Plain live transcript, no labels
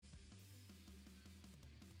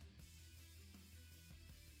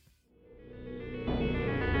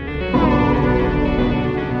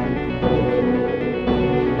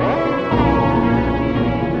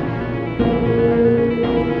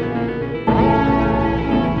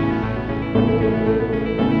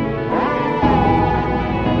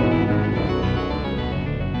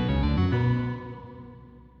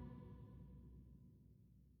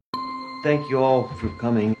thank you all for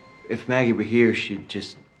coming. If Maggie were here, she'd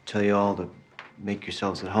just tell you all to make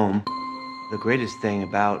yourselves at home. The greatest thing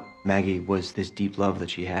about Maggie was this deep love that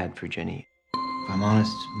she had for Jenny. If I'm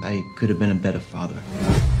honest, I could have been a better father.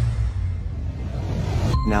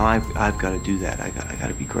 Now I've got to do that. I got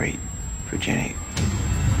to be great for Jenny.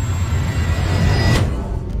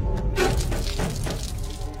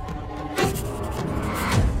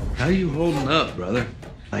 How you holding up, brother?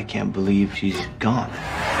 I can't believe she's gone.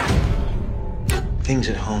 Things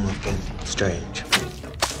at home have been strange.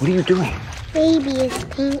 What are you doing? Baby is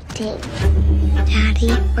painting.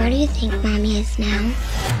 Daddy, where do you think Mommy is now?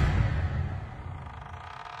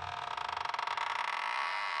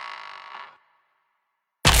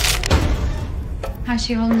 How's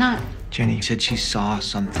she holding up? Jenny said she saw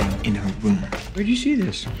something in her room. Where'd you see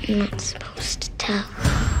this? I'm not supposed to tell.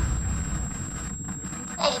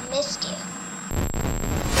 I missed you.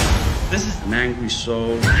 This is an angry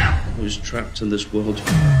soul who's trapped in this world.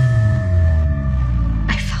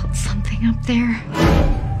 I felt something up there.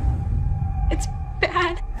 It's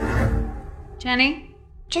bad. Jenny?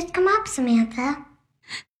 Just come up, Samantha.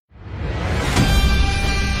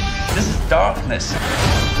 This is darkness.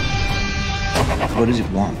 What does it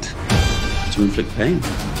want? To inflict pain.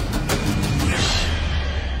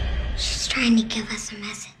 She's trying to give us a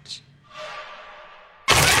message.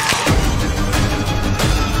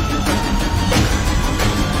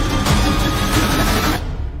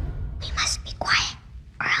 We must be quiet,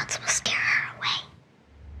 or else we'll scare her away.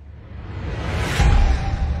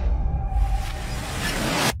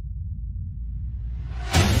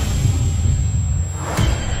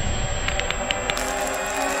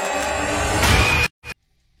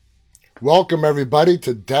 Welcome, everybody,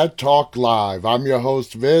 to Dead Talk Live. I'm your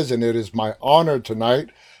host, Viz, and it is my honor tonight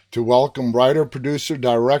to welcome writer, producer,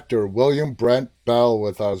 director William Brent Bell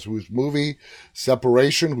with us, whose movie,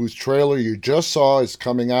 Separation, whose trailer you just saw, is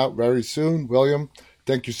coming out very soon. William,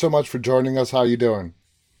 thank you so much for joining us. How are you doing?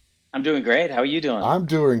 I'm doing great. How are you doing? I'm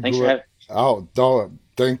doing Thanks great. for having.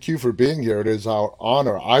 Thank you for being here. It is our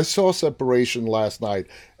honor. I saw Separation last night,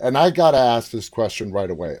 and I got to ask this question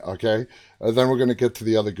right away, okay? Then we're going to get to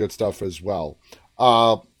the other good stuff as well.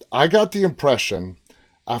 I got the impression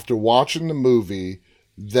after watching the movie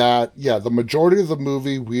that, the majority of the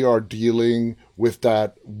movie we are dealing with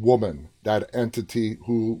that woman, that entity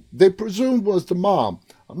who they presumed was the mom.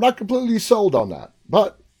 I'm not completely sold on that,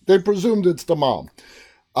 but they presumed it's the mom.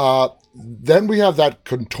 Then we have that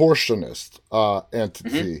contortionist entity.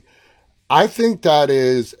 Mm-hmm. I think that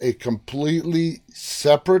is a completely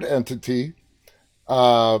separate entity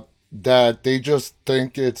that they just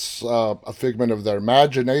think it's a figment of their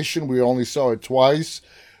imagination. We only saw it twice.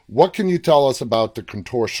 What can you tell us about the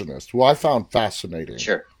contortionist, who I found fascinating?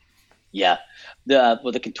 Sure. Yeah. The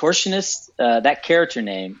contortionist, that character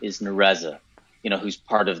name is Nereza, who's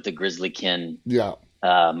part of the Grizzlykin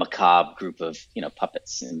macabre group of,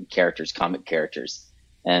 puppets and characters, comic characters.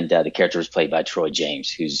 And the character was played by Troy James,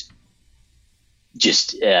 who's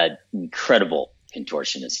just an incredible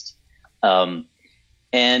contortionist.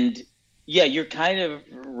 And yeah, you're kind of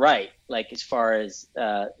right. Like, as far as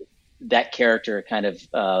that character kind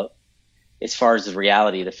of, as far as the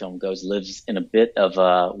reality of the film goes, lives in a bit of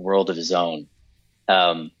a world of his own.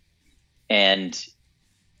 And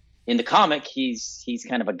in the comic, he's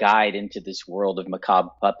kind of a guide into this world of macabre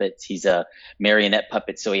puppets. He's a marionette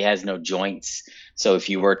puppet, so he has no joints. So if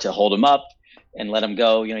you were to hold him up and let him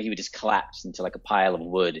go, he would just collapse into like a pile of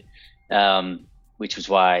wood. Which was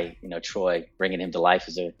why, Troy bringing him to life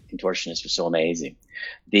as a contortionist was so amazing.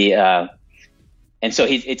 And so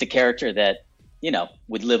it's a character that,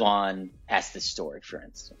 would live on past this story, for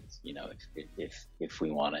instance, if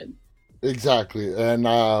we wanted. Exactly. And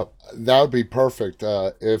that would be perfect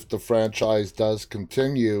if the franchise does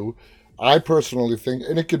continue. I personally think,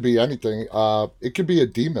 and it could be anything, it could be a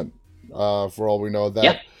demon, for all we know,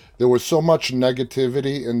 that there was so much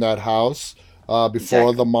negativity in that house.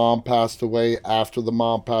 Before the mom passed away, after the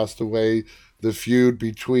mom passed away, the feud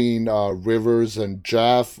between Rivers and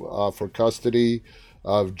Jeff for custody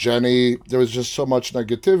of Jenny, there was just so much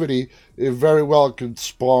negativity, it very well could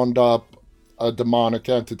spawn up a demonic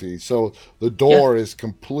entity. So the door is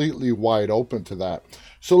completely wide open to that.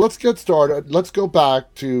 So let's get started. Let's go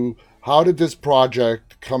back to, how did this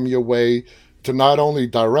project come your way to not only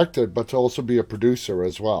direct it, but to also be a producer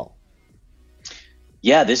as well?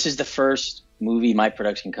 Yeah, this is the first movie my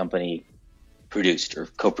production company produced or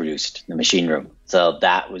co-produced, The Machine Room. So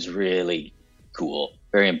that was really cool,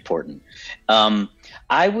 very important.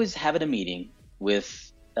 I was having a meeting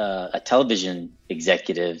with a television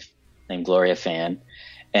executive named Gloria Fan,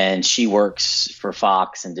 and she works for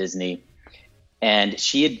Fox and Disney. And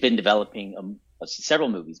she had been developing several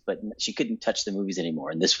movies, but she couldn't touch the movies anymore.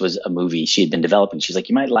 And this was a movie she had been developing. She's like,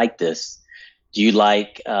 you might like this. Do you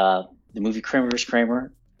like the movie Kramer vs.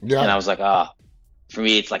 Kramer? Yeah. And I was like, for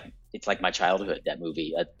me, it's like my childhood, that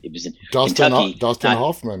movie. It was in Dustin Kentucky. Dustin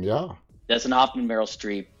Hoffman, yeah. Dustin Hoffman, Meryl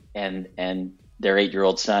Streep, and their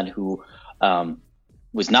 8-year-old son, who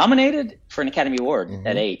was nominated for an Academy Award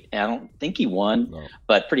at 8. And I don't think he won,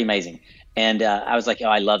 but pretty amazing. And I was like, oh,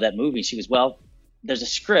 I love that movie. She goes, well, there's a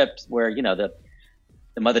script where, you know, the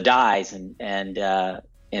mother dies and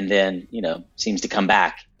then, you know, seems to come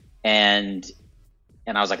back. And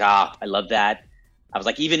I was like, I love that. I was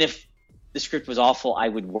like, even if the script was awful, I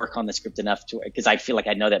would work on the script enough because I feel like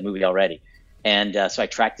I know that movie already. And so I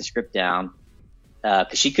tracked the script down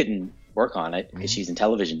because she couldn't work on it because she's in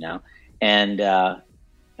television now. And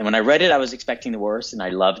when I read it, I was expecting the worst, and I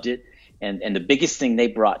loved it. And the biggest thing they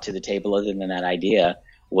brought to the table, other than that idea,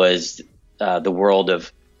 was the world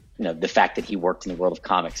of, you know, the fact that he worked in the world of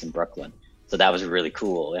comics in Brooklyn. So that was really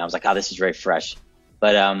cool. And I was like, this is very fresh.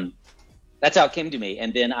 But that's how it came to me.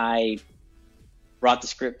 And then I brought the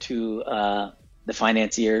script to the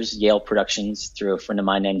financiers, Yale Productions, through a friend of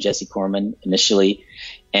mine named Jesse Corman initially.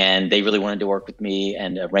 And they really wanted to work with me,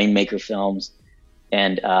 and Rainmaker Films.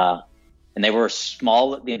 And they were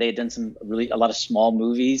small. They had done a lot of small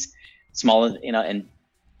movies, you know,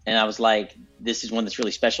 and I was like, this is one that's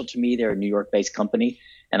really special to me. They're a New York-based company.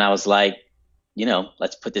 And I was like, you know,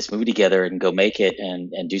 let's put this movie together and go make it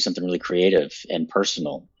and do something really creative and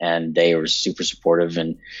personal. And they were super supportive.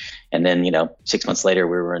 And then, you know, 6 months later,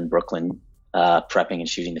 we were in Brooklyn prepping and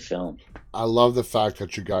shooting the film. I love the fact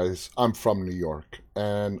that you guys, I'm from New York,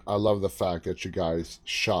 and I love the fact that you guys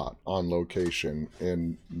shot on location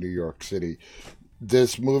in New York City.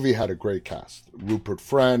 This movie had a great cast. Rupert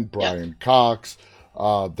Friend, Brian Cox,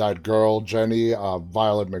 that girl, Jenny,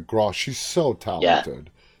 Violet McGraw. She's so talented.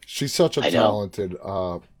 Yeah. She's such a talented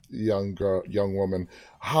young woman.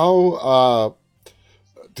 How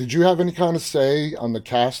did you have any kind of say on the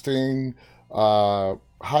casting?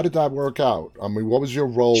 How did that work out? I mean, what was your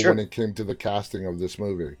role when it came to the casting of this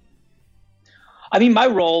movie? I mean, my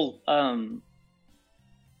role,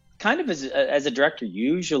 kind of as a director,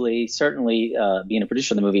 usually, certainly being a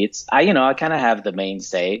producer of the movie, I kind of have the main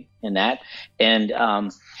say in that, and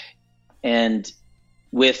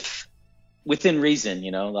within reason,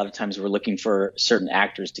 you know, a lot of times we're looking for certain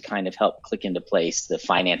actors to kind of help click into place the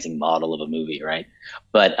financing model of a movie, right?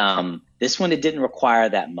 But this one, it didn't require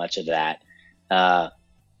that much of that.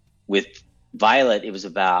 With Violet, it was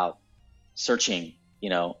about searching, you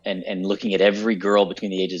know, and looking at every girl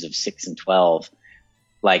between the ages of 6 and 12,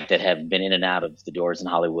 like that have been in and out of the doors in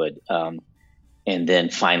Hollywood, and then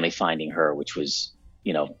finally finding her, which was,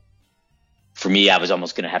 you know, for me, I was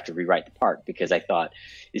almost going to have to rewrite the part because I thought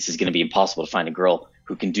this is going to be impossible to find a girl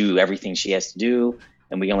who can do everything she has to do,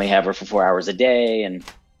 and we only have her for 4 hours a day, and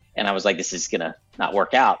I was like, this is going to not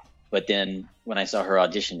work out. But then when I saw her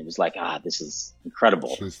audition, it was like, this is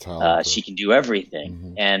incredible. She's talented. She can do everything.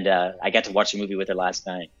 Mm-hmm. And I got to watch a movie with her last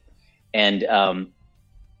night. And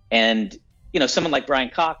you know, someone like Brian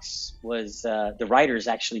Cox was the writers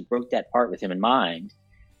actually wrote that part with him in mind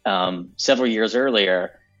several years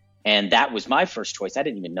earlier. And that was my first choice. I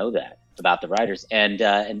didn't even know that about the writers. And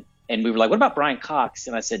we were like, what about Brian Cox?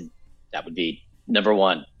 And I said, that would be number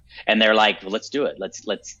one. And they're like, well, let's do it.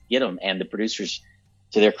 Let's get him. And the producers,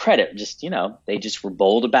 to their credit, just, you know, they just were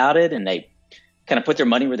bold about it, and they kind of put their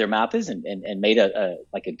money where their mouth is and made a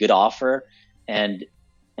good offer, and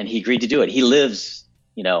he agreed to do it. He lives,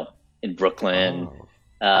 you know, in Brooklyn.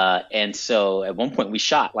 And so at one point we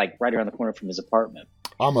shot like right around the corner from his apartment.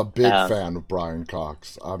 I'm a big fan of Brian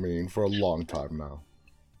Cox. I mean, for a long time now.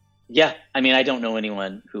 Yeah. I mean, I don't know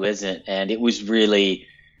anyone who isn't. And it was really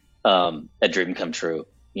a dream come true,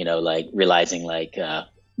 you know, like realizing like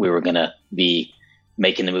we were going to be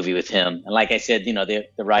making the movie with him. And like I said, you know, the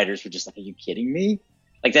writers were just like, are you kidding me?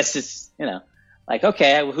 Like, that's just, you know, like,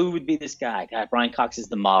 okay, who would be this guy? God, Brian Cox is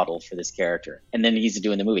the model for this character. And then he's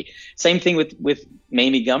doing the movie. Same thing with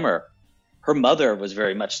Mamie Gummer. Her mother was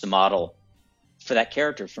very much the model for that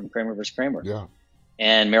character from Kramer vs. Kramer. Yeah.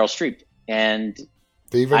 And Meryl Streep. And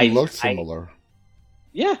they even looked similar.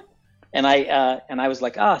 Yeah. And I was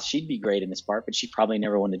like, she'd be great in this part, but she probably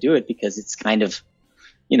never want to do it because it's kind of,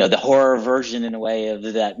 you know, the horror version in a way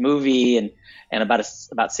of that movie. And about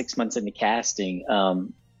 6 months into casting,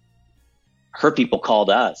 her people called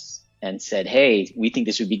us and said, hey, we think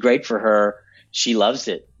this would be great for her. She loves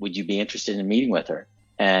it. Would you be interested in meeting with her?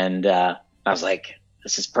 And I was like,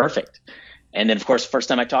 this is perfect. And then, of course, the first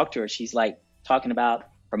time I talked to her, she's like talking about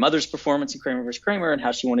her mother's performance in Kramer vs. Kramer and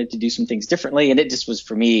how she wanted to do some things differently. And it just was,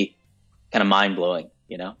 for me, kind of mind blowing,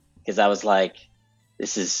 because I was like,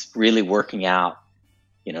 this is really working out,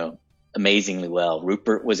 amazingly well.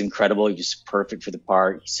 Rupert was incredible. He was perfect for the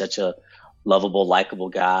part. He's such a lovable, likable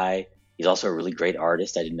guy. He's also a really great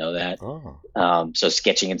artist. I didn't know that. Oh. So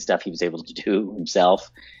sketching and stuff he was able to do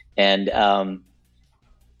himself. And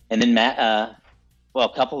then a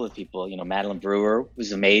couple of people, Madeline Brewer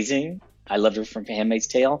was amazing. I loved her from Handmaid's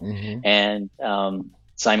Tale. Mm-hmm. And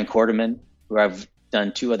Simon Quarterman, who I've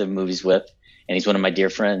done 2 other movies with, and he's one of my dear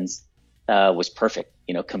friends, was perfect,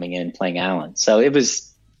 coming in and playing Alan. So it was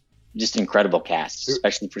just an incredible cast,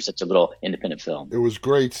 especially for such a little independent film. It was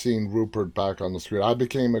great seeing Rupert back on the screen. I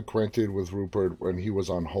became acquainted with Rupert when he was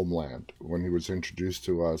on Homeland, when he was introduced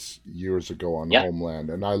to us years ago on Homeland.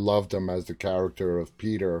 And I loved him as the character of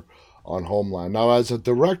Peter on Homeland. Now, as a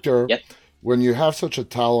director, when you have such a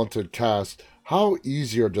talented cast, how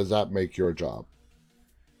easier does that make your job?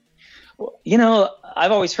 Well,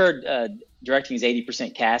 I've always heard directing is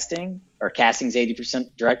 80% casting, or casting is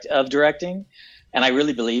 80% directing. And I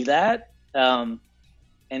really believe that. And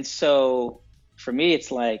so for me,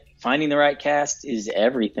 it's like finding the right cast is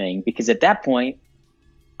everything, because at that point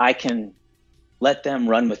I can let them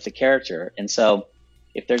run with the character. And so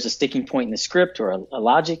if there's a sticking point in the script or a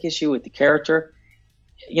logic issue with the character,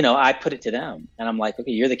 I put it to them and I'm like,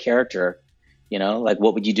 okay, you're the character, like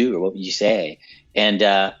what would you do or what would you say? And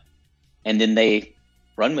then they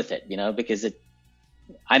run with it, because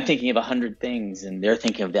I'm thinking of 100 things and they're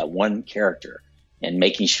thinking of that one character. And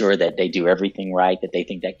making sure that they do everything right, that they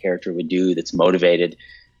think that character would do, that's motivated,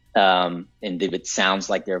 and that it sounds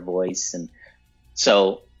like their voice. And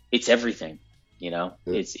so it's everything,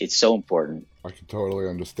 it's so important. I can totally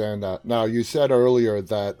understand that. Now, you said earlier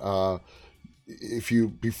that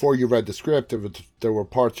before you read the script, if there were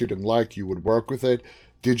parts you didn't like, you would work with it.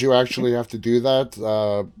 Did you actually have to do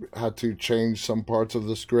that? Had to change some parts of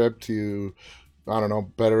the script to, I don't know,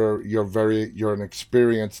 better? You're an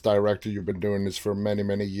experienced director. You've been doing this for many,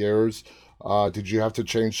 many years. Did you have to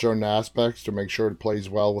change certain aspects to make sure it plays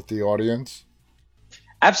well with the audience?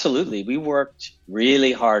 Absolutely. We worked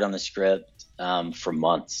really hard on the script for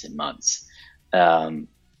months and months,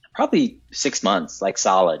 probably 6 months, like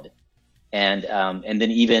solid. And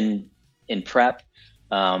then even in prep,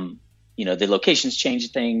 the locations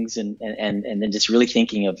changed things, and then just really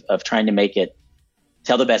thinking of trying to make it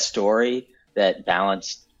tell the best story that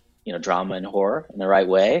balanced, drama and horror in the right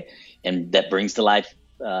way, and that brings to life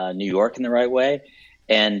New York in the right way.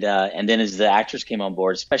 And then as the actors came on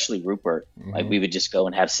board, especially Rupert, mm-hmm. like we would just go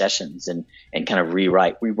and have sessions and kind of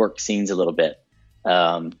rework scenes a little bit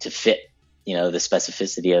to fit, the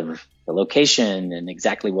specificity of the location and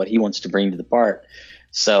exactly what he wants to bring to the part.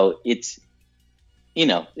 So it's,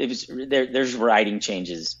 there's writing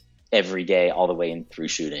changes every day all the way in through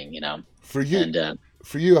shooting, For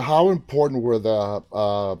you, how important were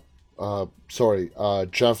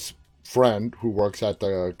Jeff's friend who works at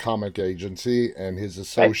the comic agency and his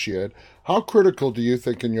associate, right. How critical do you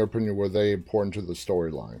think, in your opinion, were they important to the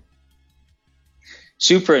storyline?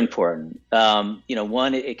 Super important.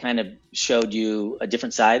 One, it kind of showed you a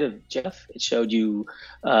different side of Jeff. It showed you,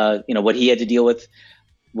 what he had to deal with,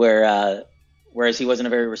 whereas he wasn't a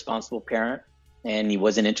very responsible parent and he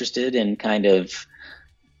wasn't interested in kind of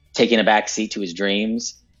taking a back seat to his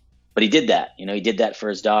dreams, but he did that. He did that for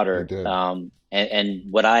his daughter.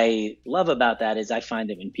 And what I love about that is I find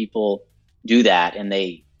that when people do that and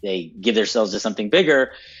they give themselves to something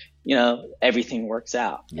bigger, everything works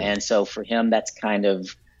out. Yeah. And so for him, that's kind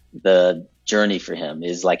of the journey for him,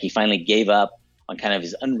 is like he finally gave up on kind of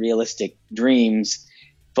his unrealistic dreams,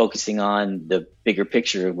 focusing on the bigger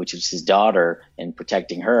picture, which is his daughter and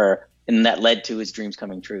protecting her. And that led to his dreams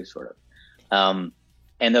coming true, sort of.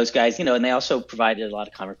 And those guys, and they also provided a lot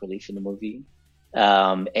of comic relief in the movie.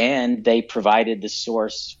 And they provided the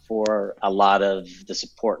source for a lot of the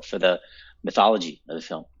support for the mythology of the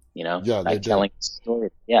film, by telling the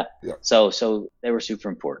story. Yeah. So they were super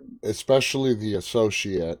important. Especially the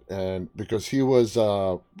associate, and because he was,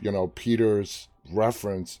 Peter's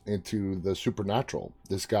reference into the supernatural.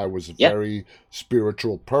 This guy was a very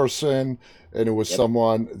spiritual person, and it was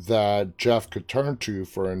someone that Jeff could turn to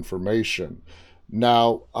for information.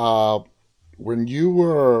 Now, when you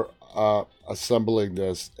were assembling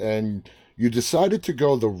this and you decided to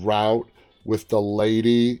go the route with the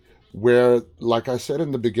lady where, like I said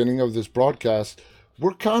in the beginning of this broadcast,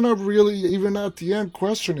 we're kind of really, even at the end,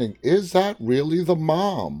 questioning, is that really the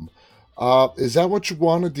mom? Is that what you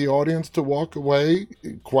wanted the audience to walk away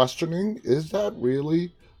questioning? Is that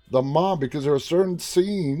really the mom? Because there are certain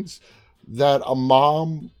scenes that a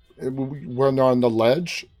mom, when they're on the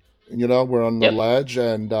ledge, we're on the ledge,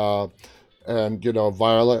 and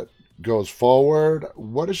Violet goes forward.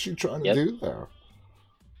 What is she trying to do there?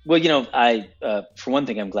 Well, I for one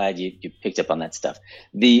thing, I'm glad you picked up on that stuff.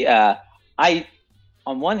 I,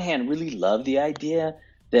 on one hand, really love the idea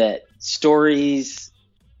that stories,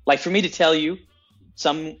 like for me to tell you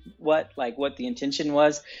somewhat like what the intention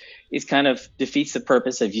was, is kind of defeats the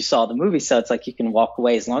purpose of you saw the movie. So it's like you can walk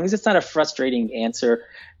away as long as it's not a frustrating answer.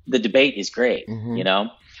 The debate is great,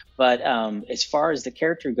 But as far as the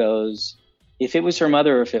character goes, if it was her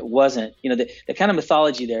mother or if it wasn't, the kind of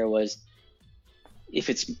mythology there was, if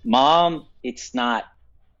it's mom, it's not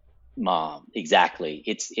mom exactly.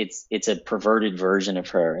 It's a perverted version of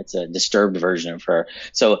her. It's a disturbed version of her.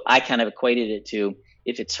 So I kind of equated it to,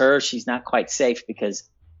 if it's her, she's not quite safe because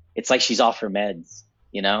it's like she's off her meds,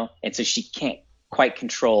 and so she can't quite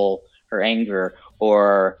control her anger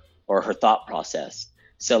or her thought process.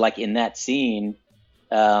 So like in that scene,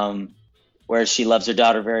 where she loves her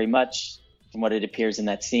daughter very much, from what it appears in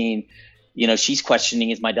that scene, she's questioning,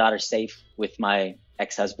 is my daughter safe with my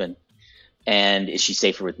ex-husband? And is she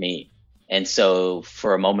safer with me? And so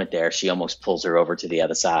for a moment there, she almost pulls her over to the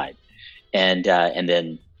other side and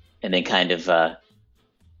then kind of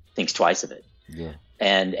thinks twice of it. Yeah.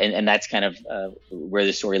 And that's kind of where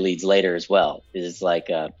the story leads later as well, is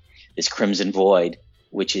like this crimson void,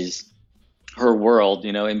 which is her world,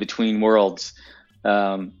 in between worlds,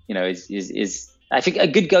 is I think a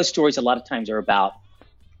good ghost stories a lot of times are about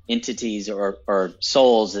entities or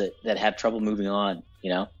souls that have trouble moving on,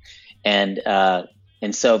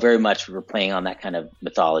 and so very much we're playing on that kind of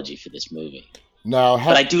mythology for this movie. Now,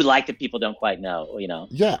 but I do like that people don't quite know,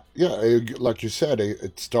 Yeah, like you said,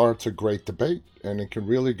 it starts a great debate, and it can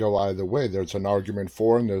really go either way. There's an argument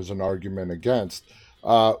for and there's an argument against.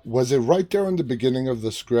 Was it right there in the beginning of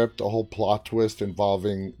the script, a whole plot twist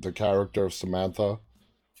involving the character of Samantha?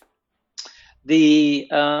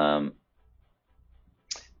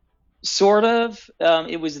 Sort of.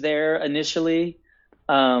 It was there initially.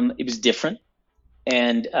 It was different,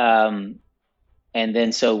 and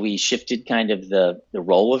then so we shifted kind of the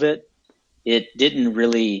role of it. It didn't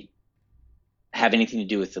really have anything to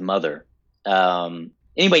do with the mother.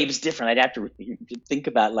 Anyway, it was different. I'd have to think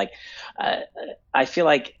about I feel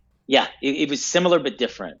like, it was similar but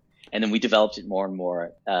different. And then we developed it more and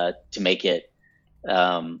more to make it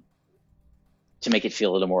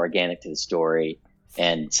feel a little more organic to the story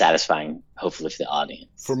and satisfying, hopefully, for the audience.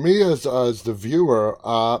 For me, as the viewer,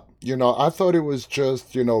 I thought it was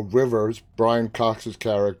just, Rivers, Brian Cox's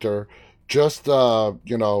character, just,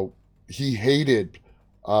 he hated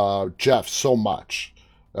Jeff so much.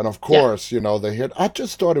 And of course, the hit, I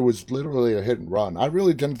just thought it was literally a hit and run. I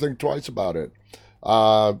really didn't think twice about it.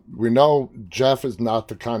 We know Jeff is not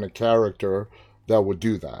the kind of character that would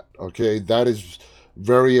do that. Okay. That is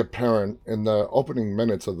very apparent in the opening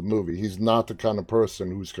minutes of the movie. He's not the kind of person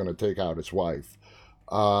who's going to take out his wife.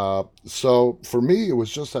 So for me, it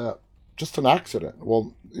was just an accident.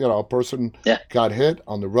 Well, a person got hit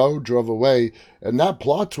on the road, drove away, and that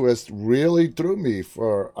plot twist really threw me.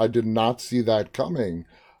 I did not see that coming.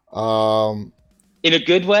 In a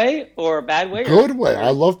good way or a bad way? Good way. I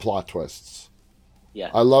love plot twists. Yeah,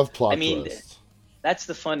 I love plot twists. That's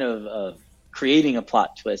the fun of creating a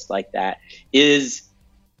plot twist like that, is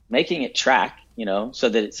making it track, so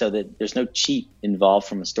that there's no cheat involved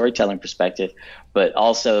from a storytelling perspective, but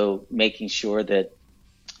also making sure that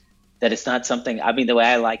it's not something. I mean, the way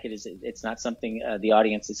I like it is it's not something the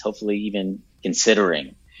audience is hopefully even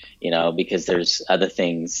considering, because there's other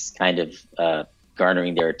things kind of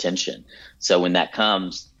garnering their attention. So when that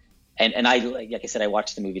comes, and I, like I said, I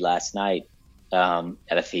watched the movie last night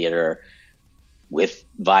at a theater with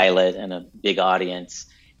Violet and a big audience,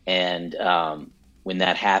 and when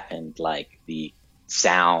that happened, like the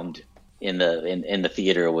sound in the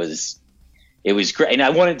theater was great, and I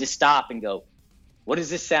wanted to stop and go, what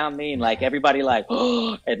does this sound mean? Like everybody like,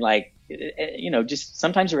 oh, and like, just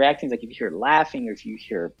sometimes reacting, like if you hear laughing or if you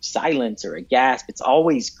hear silence or a gasp, it's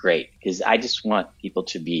always great because I just want people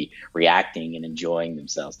to be reacting and enjoying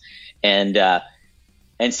themselves. And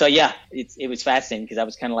so, it was fascinating because I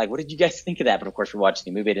was kind of like, what did you guys think of that? But of course we're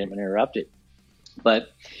watching the movie. I didn't want to interrupt it,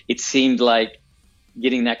 but it seemed like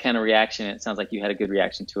getting that kind of reaction. And it sounds like you had a good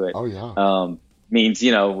reaction to it. Oh yeah. Means,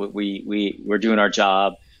 we're doing our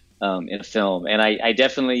job. In a film. And I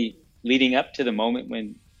definitely, leading up to the moment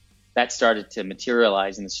when that started to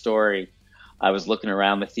materialize in the story, I was looking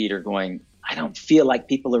around the theater going, I don't feel like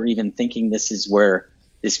people are even thinking this is where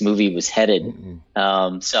this movie was headed.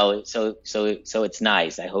 So it's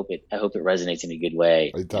nice. I hope it resonates in a good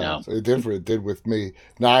way. It does. It did with me.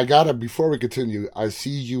 Now before we continue, I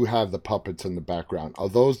see you have the puppets in the background. Are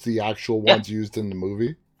those the actual ones used in the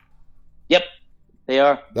movie? Yep. They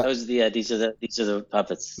are. Those are these are the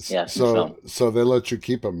puppets. Yeah. So they let you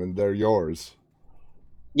keep them and they're yours.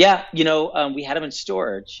 Yeah, we had them in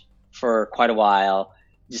storage for quite a while,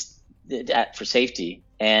 just for safety,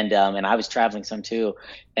 and I was traveling some too,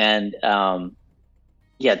 and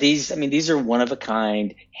these are one of a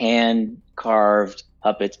kind, hand carved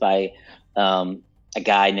puppets by a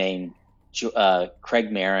guy named Craig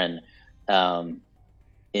Marin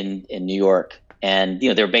in New York, and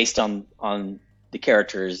they're based on the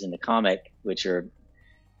characters in the comic, which are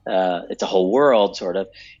it's a whole world sort of,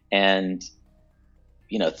 and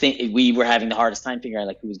we were having the hardest time figuring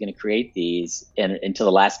out who was going to create these until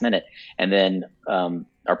the last minute. And then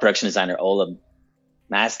our production designer, Ola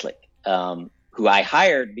Maslik, who I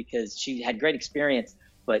hired because she had great experience,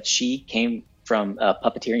 but she came from a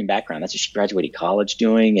puppeteering background. That's what she graduated college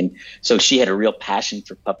doing. And so she had a real passion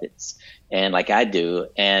for puppets, and like I do.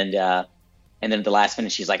 And then at the last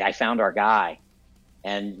minute, she's like, I found our guy.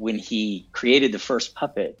 And when he created the first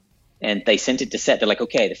puppet and they sent it to set, they're like,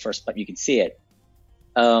 okay, the first puppet, you can see it.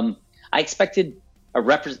 I expected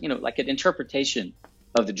like an interpretation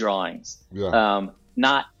of the drawings. Yeah.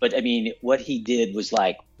 But I mean, what he did was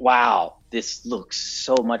like, wow, this looks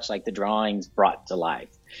so much like the drawings brought to life.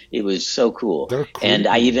 It was so cool. They're cool. And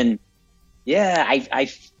I even, I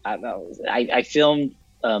filmed,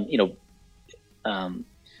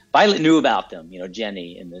 Violet knew about them,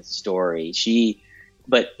 Jenny in the story.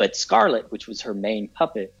 But Scarlet, which was her main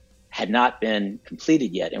puppet, had not been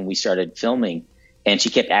completed yet. And we started filming. And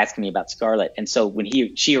she kept asking me about Scarlet. And so when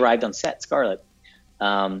she arrived on set, Scarlet,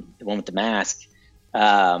 the one with the mask,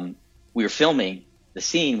 we were filming the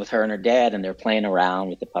scene with her and her dad, and they're playing around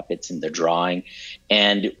with the puppets and they're drawing.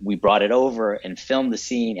 And we brought it over and filmed the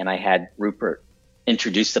scene, and I had Rupert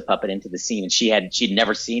introduce the puppet into the scene, and she'd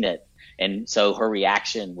never seen it. And so her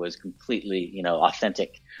reaction was completely,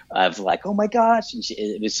 authentic, of like, oh my gosh. And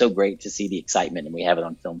it was so great to see the excitement, and we have it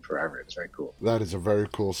on film forever. It was very cool. That is a very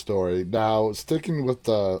cool story. Now, sticking with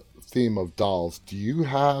the theme of dolls, do you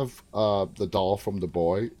have the doll from The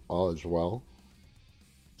Boy as well?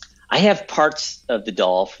 I have parts of the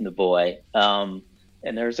doll from The Boy, and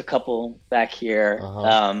there's a couple back here.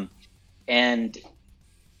 Uh-huh. And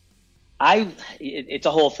it's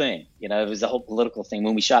a whole thing, it was a whole political thing.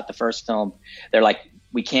 When we shot the first film, they're like,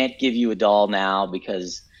 we can't give you a doll now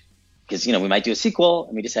because we might do a sequel,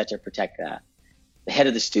 and we just have to protect that. The head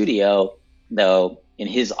of the studio, though, in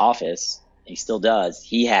his office, he still does,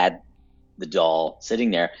 he had the doll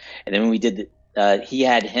sitting there. And then when we did he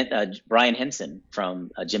had Brian Henson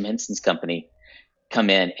from Jim Henson's company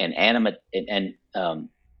come in and animate and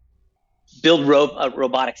build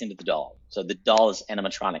robotics into the doll. So the doll is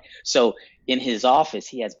animatronic. So in his office,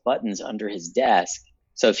 he has buttons under his desk.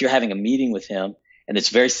 So if you're having a meeting with him, and it's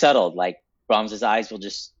very subtle, like Brahms's eyes will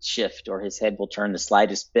just shift or his head will turn the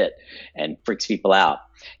slightest bit and freaks people out.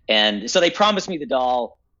 And so they promised me the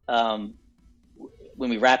doll when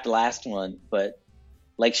we wrapped the last one, but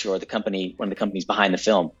Lakeshore, one of the companies behind the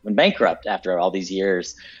film, went bankrupt after all these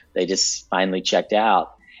years. They just finally checked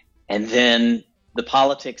out. And then the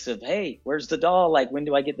politics of, hey, where's the doll? Like, when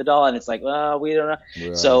do I get the doll? And it's like, well, we don't know.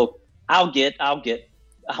 Yeah. So I'll get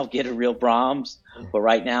a real Brahms, but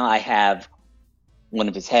right now I have one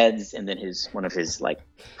of his heads and then one of his like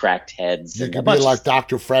cracked heads. You could be like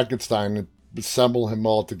Dr. Frankenstein and assemble him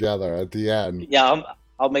all together at the end. Yeah,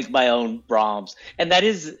 I'll make my own Brahms. And that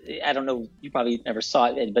is, I don't know, you probably never saw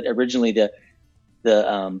it, but originally the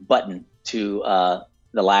button to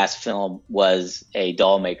the last film was a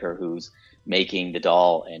doll maker who's making the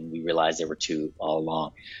doll, and we realized there were two all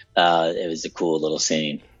along. It was a cool little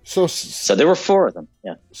scene. So there were four of them.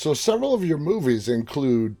 Yeah. So several of your movies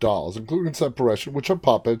include dolls, including Separation, which are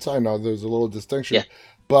puppets. I know there's a little distinction. Yeah.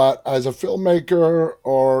 But as a filmmaker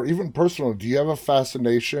or even personal, do you have a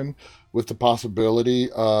fascination with the possibility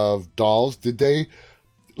of dolls? Did they,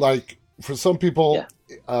 like, for some people,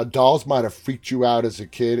 dolls might have freaked you out as a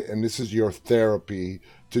kid, and this is your therapy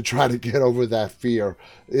to try to get over that fear.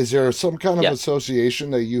 Is there some kind of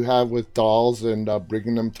association that you have with dolls and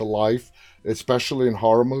bringing them to life, especially in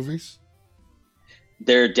horror movies?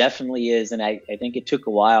 There definitely is, and I think it took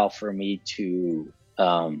a while for me to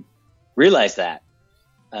realize that.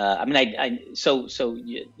 I mean, so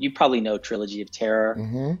you probably know Trilogy of Terror.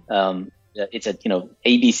 Mm-hmm. It's a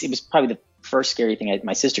ABC. It was probably the first scary thing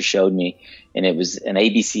my sister showed me, and it was an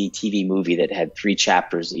ABC TV movie that had 3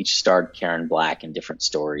 chapters. Each starred Karen Black in different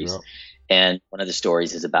stories, and one of the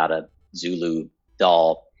stories is about a Zulu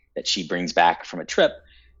doll that she brings back from a trip,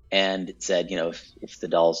 and it said, if the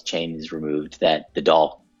doll's chain is removed, that the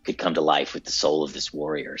doll could come to life with the soul of this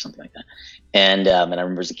warrior or something like that. And I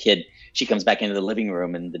remember as a kid, she comes back into the living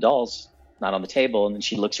room and the doll's not on the table. And then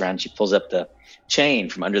she looks around and she pulls up the chain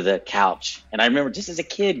from under the couch. And I remember just as a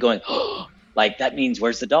kid going, oh, like, that means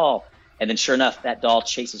where's the doll? And then sure enough, that doll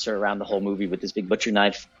chases her around the whole movie with this big butcher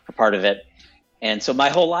knife for part of it. And so my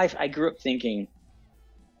whole life, I grew up thinking,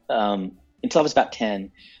 until I was about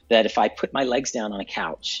 10, that if I put my legs down on a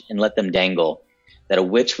couch and let them dangle, that a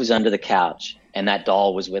witch was under the couch and that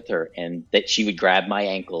doll was with her, and that she would grab my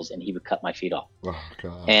ankles and he would cut my feet off. Oh,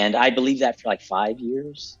 God. And I believed that for like 5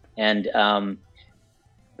 years. And,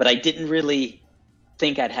 but I didn't really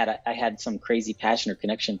think I had some crazy passion or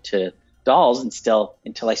connection to dolls until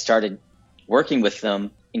I started working with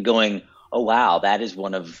them and going, oh, wow, that is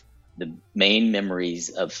one of the main memories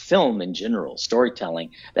of film in general,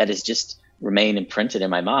 storytelling, that has just remained imprinted in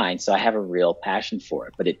my mind. So I have a real passion for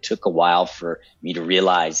it, but it took a while for me to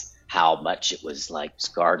realize how much it was like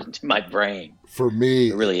scarred into my brain. For me,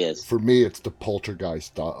 it really is. For me, it's the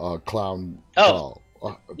Poltergeist clown doll.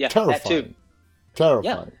 Yeah, terrifying. That too.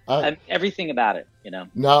 Terrifying. Yeah, everything about it,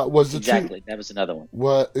 Now, was it exactly? That was another one.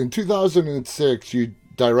 Well, in 2006, you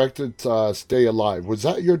directed Stay Alive. Was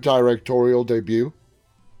that your directorial debut?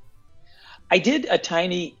 I did a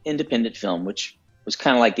tiny independent film, which was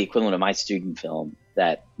kind of like the equivalent of my student film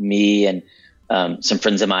that me and some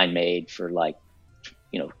friends of mine made for like,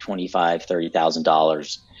 $25,000,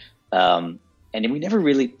 $30,000. And we never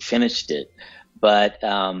really finished it, but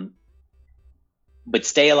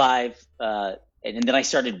Stay Alive. And then I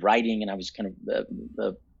started writing, and I was kind of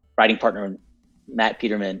a writing partner, Matt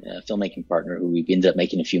Peterman, a filmmaking partner, who we ended up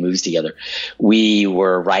making a few movies together. We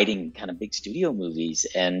were writing kind of big studio movies,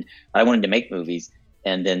 and I wanted to make movies.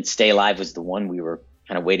 And then Stay Alive was the one we were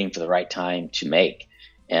kind of waiting for the right time to make.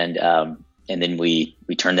 And then we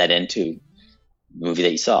turned that into the movie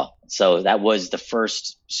that you saw. So that was the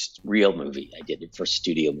first real movie I did, the first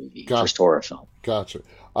studio movie, first horror film. Gotcha.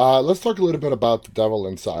 Let's talk a little bit about The Devil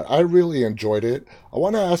Inside. I really enjoyed it. I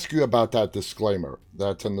want to ask you about that disclaimer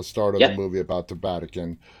that's in the start of the movie about the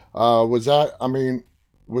Vatican. Was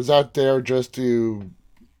that there just to,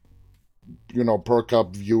 perk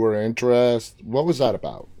up viewer interest? What was that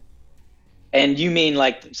about? And you mean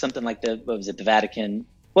like something like the Vatican?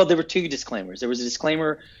 Well, there were two disclaimers. There was a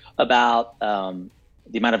disclaimer about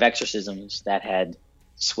the amount of exorcisms that had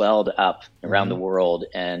swelled up around the world,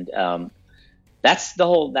 and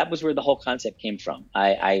that was where the whole concept came from.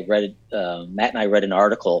 I read Matt and I read an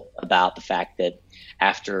article about the fact that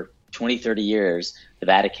after 20, 30 years, the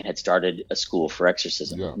Vatican had started a school for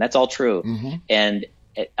exorcism. Yeah. And that's all true. Mm-hmm. And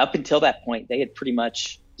up until that point, they had pretty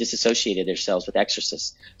much disassociated themselves with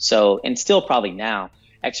exorcists. So, and still probably now,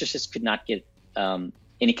 exorcists could not get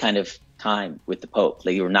any kind of time with the Pope.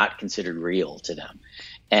 They were not considered real to them.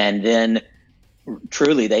 And then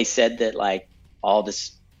truly they said that like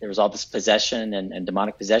there was all this possession and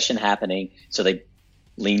demonic possession happening. So they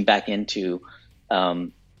leaned back into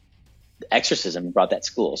exorcism and brought that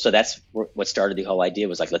school. So that's what started the whole idea,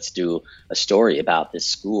 was like, let's do a story about this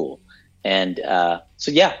school. And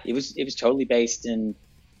so, yeah, it was totally based in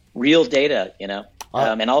real data,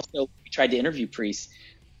 and also we tried to interview priests.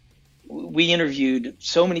 We interviewed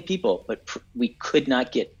so many people, but we could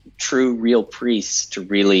not get true, real priests to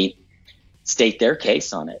really state their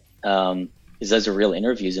case on it. Because those are real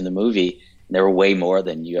interviews in the movie, and there were way more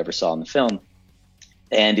than you ever saw in the film.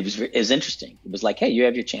 And it was interesting. It was like, hey, you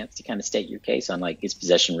have your chance to kind of state your case on like, is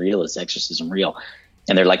possession real? Is exorcism real?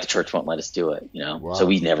 And they're like, the church won't let us do it, Wow. So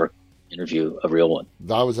we never interview a real one.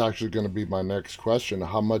 That was actually going to be my next question.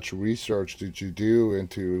 How much research did you do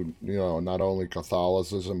into, not only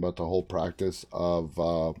Catholicism, but the whole practice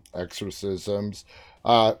of exorcisms?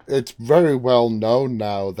 It's very well known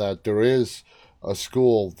now that there is a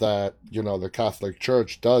school that, the Catholic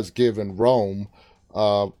Church does give in Rome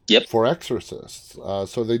for exorcists.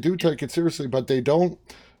 So they do take it seriously, but they don't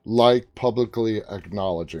like publicly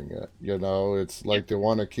acknowledging it. It's like they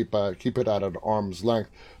want to keep it at an arm's length,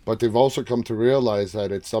 but they've also come to realize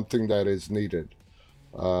that it's something that is needed.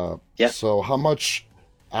 So how much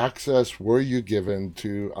access were you given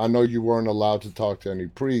to? I know you weren't allowed to talk to any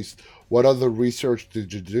priest. What other research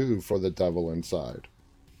did you do for The Devil Inside?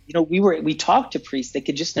 We talked to priests. They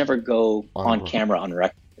could just never go on camera, on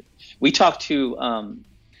record. We talked to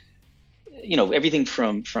everything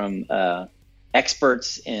from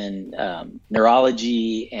experts in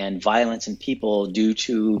neurology and violence in people due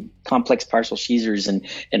to complex partial seizures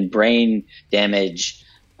and brain damage,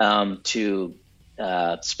 to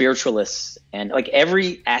spiritualists, and like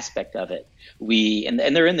every aspect of it.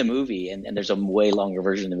 And they're in the movie, and there's a way longer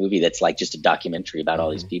version of the movie that's like just a documentary about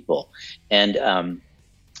all these people. And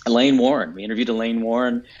Elaine Warren, we interviewed Elaine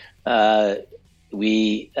Warren. So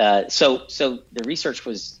the research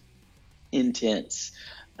was intense.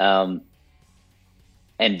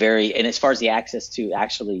 and as far as the access to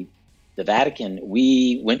actually the Vatican,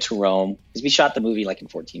 we went to Rome because we shot the movie like in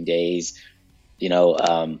 14 days,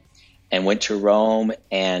 and went to Rome,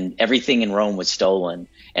 and everything in Rome was stolen.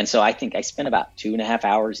 And so I think I spent about 2.5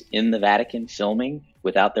 hours in the Vatican filming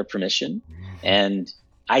without their permission. And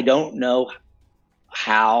I don't know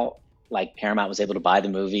how like Paramount was able to buy the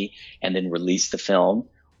movie and then release the film.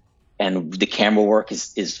 And the camera work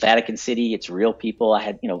is Vatican City. It's real people. I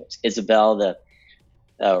had, Isabel,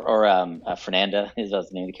 Fernanda is the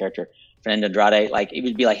name of the character, Fernanda Andrade. Like, it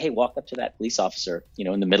would be like, hey, walk up to that police officer,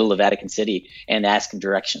 in the middle of Vatican City and ask him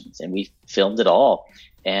directions. And we filmed it all.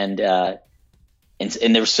 And there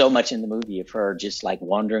was so much in the movie of her just like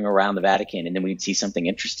wandering around the Vatican, and then we'd see something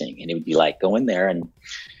interesting, and it would be like, go in there and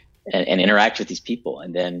interact with these people.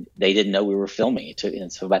 And then they didn't know we were filming. It took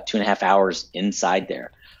so about 2.5 hours inside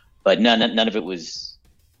there, but none of it was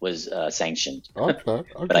sanctioned. Okay.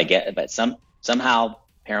 But somehow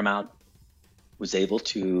Paramount was able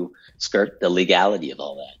to skirt the legality of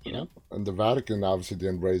all that, And the Vatican obviously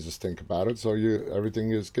didn't raise a stink about it, so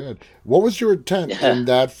everything is good. What was your intent in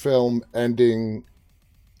that film ending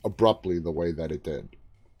abruptly the way that it did?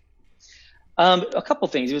 A couple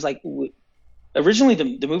things. It was like, originally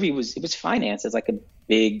the movie was financed as like a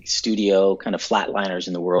big studio kind of flatliners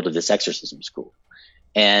in the world of this exorcism school,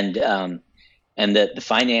 and the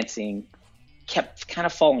financing kept kind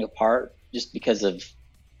of falling apart just because of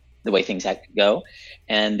the way things had to go.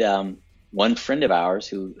 And one friend of ours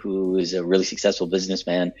who is a really successful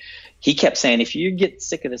businessman, he kept saying, if you get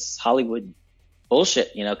sick of this Hollywood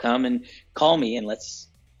bullshit, come and call me and let's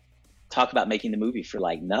talk about making the movie for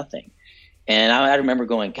like nothing. And I remember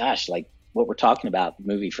going, gosh, like what we're talking about, the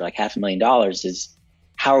movie for like $500,000 is,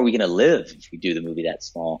 how are we going to live if we do the movie that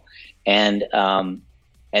small? And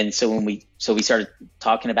so we started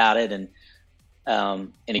talking about it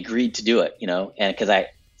and agreed to do it, and because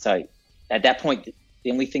at that point,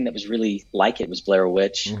 the only thing that was really like it was Blair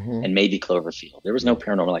Witch and maybe Cloverfield. There was no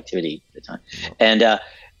Paranormal Activity at the time. And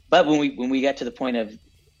but when we got to the point of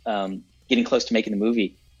getting close to making the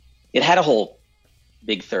movie, it had a whole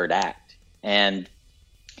big third act. And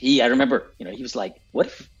I remember, he was like, what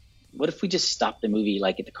if we just stop the movie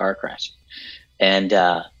like at the car crash? And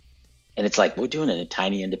it's like, we're doing a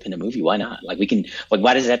tiny independent movie. Why not? Like,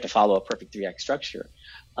 why does it have to follow a perfect 3-act structure?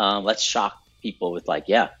 Let's shock people with like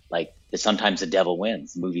sometimes the devil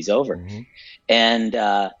wins, the movie's over. And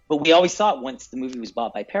but we always thought once the movie was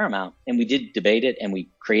bought by Paramount, and we did debate it, and we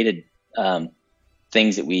created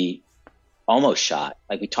things that we almost shot,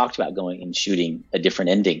 like we talked about going and shooting a different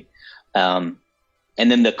ending, and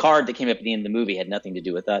then the card that came up at the end of the movie had nothing to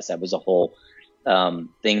do with us. That was a whole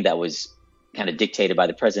thing that was kind of dictated by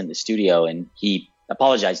the president of the studio, and he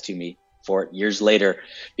apologized to me for it years later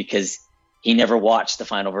because he never watched the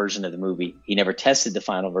final version of the movie. He never tested the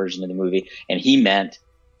final version of the movie. And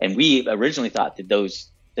we originally thought that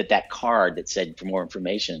that card that said for more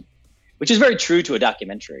information, which is very true to a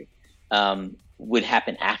documentary, would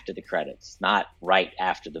happen after the credits, not right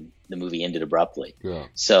after the movie ended abruptly. Yeah.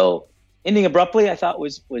 So ending abruptly, I thought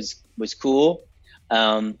was cool.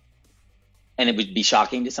 And it would be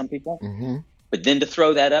shocking to some people. But then to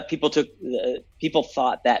throw that up, people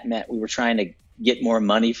thought that meant we were trying to get more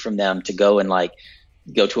money from them to go and like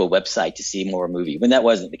go to a website to see more movie, when that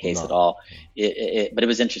wasn't the case at all. But it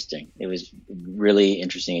was interesting. It was really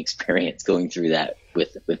interesting experience going through that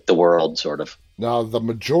with the world, sort of. Now, the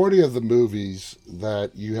majority of the movies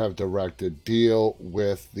that you have directed deal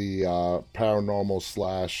with the paranormal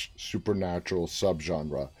 / supernatural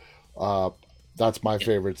subgenre. That's my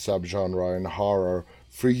favorite subgenre in horror.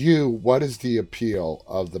 For you, what is the appeal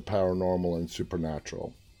of the paranormal and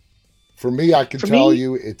supernatural? For me, I can tell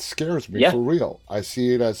you it scares me for real. I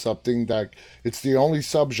see it as something that it's the only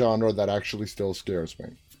subgenre that actually still scares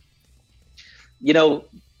me.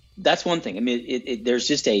 That's one thing. I mean, there's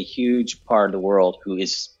just a huge part of the world who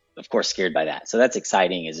is, of course, scared by that. So that's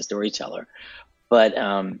exciting as a storyteller. But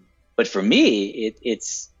for me,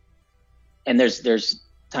 it's and there's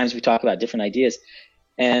times we talk about different ideas,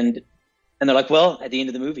 and they're like, well, at the end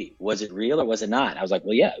of the movie, was it real or was it not? I was like,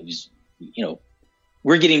 well, yeah, it was.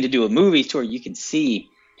 We're getting to do a movie tour. You can see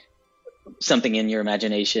something in your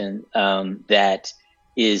imagination that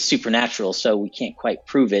is supernatural, so we can't quite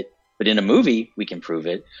prove it. But in a movie, we can prove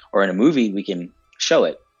it, or in a movie, we can show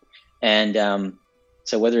it. And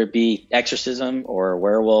so whether it be exorcism or a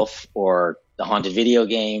werewolf or the haunted video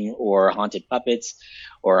game or haunted puppets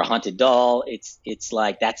or a haunted doll, it's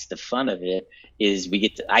like that's the fun of it. Is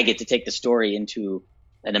I get to take the story into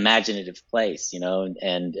an imaginative place,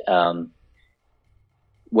 and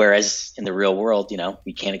whereas in the real world,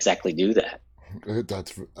 we can't exactly do that.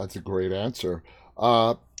 That's a great answer.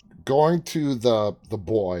 Going to the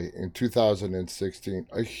Boy in 2016,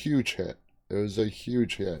 a huge hit. It was a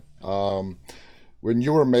huge hit. When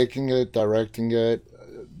you were making it, directing it,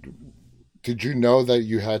 did you know that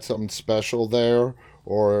you had something special there,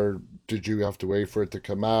 or did you have to wait for it to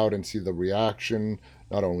come out and see the reaction,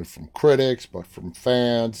 not only from critics but from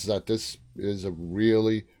fans, that this is a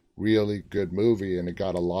really, really good movie and it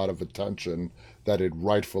got a lot of attention that it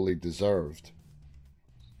rightfully deserved?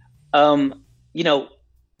 You know,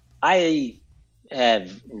 I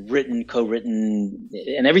have written, co-written,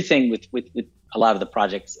 and everything with a lot of the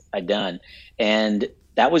projects I've done, and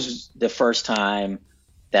that was the first time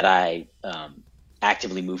that I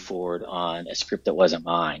actively moved forward on a script that wasn't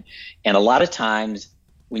mine. And a lot of times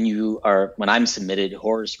when I'm submitted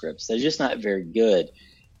horror scripts, they're just not very good,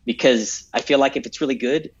 because I feel like if it's really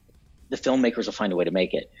good, the filmmakers will find a way to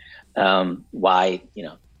make it.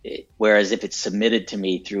 Whereas if it's submitted to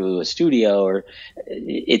me through a studio, or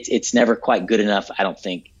it's never quite good enough, I don't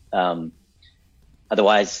think.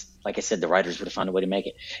 Otherwise, like I said, the writers would have found a way to make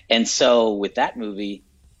it. And so with that movie,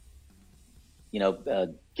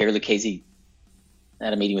 Gary Lucchese, I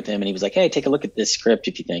had a meeting with him and he was like, "Hey, take a look at this script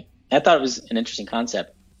if you think." I thought it was an interesting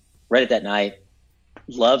concept. Read it that night,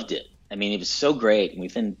 loved it. I mean, it was so great. And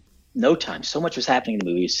within no time, so much was happening in the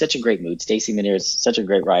movie. It was such a great mood. Stacey Menear is such a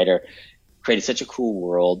great writer, created such a cool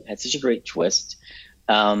world, had such a great twist.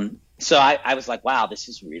 So I was like, wow, this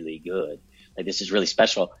is really good. Like, this is really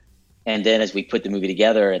special. And then as we put the movie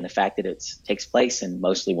together, and the fact that it takes place in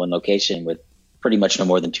mostly one location with pretty much no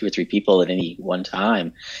more than 2 or 3 people at any one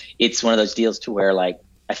time, it's one of those deals to where, like,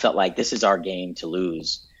 I felt like this is our game to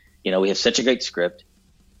lose. We have such a great script.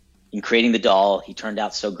 In creating the doll, he turned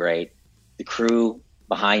out so great. The crew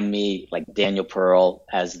behind me, like Daniel Pearl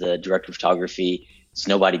as the director of photography, it's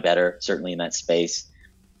nobody better, certainly in that space.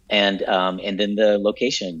 And then the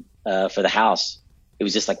location for the house, it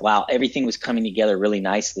was just like, wow, everything was coming together really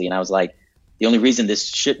nicely. And I was like, the only reason this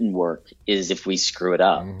shouldn't work is if we screw it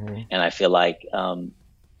up. Mm-hmm. And I feel like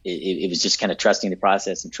it was just kind of trusting the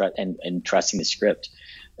process and trusting the script.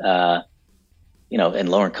 And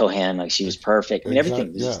Lauren Cohan, like, she was perfect. I mean,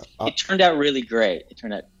 everything was it turned out really great.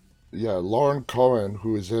 Lauren Cohan,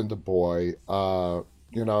 who is in The Boy, it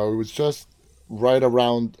was just right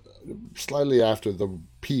around, slightly after the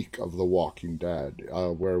peak of The Walking Dead,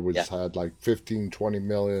 where it had like 15, 20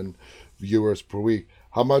 million viewers per week.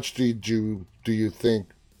 How much do you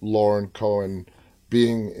think Lauren Cohan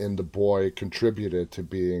being in The Boy contributed to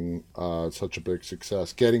being such a big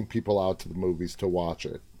success, getting people out to the movies to watch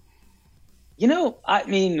it? I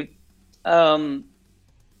mean,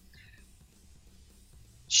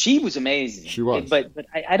 she was amazing. She was. But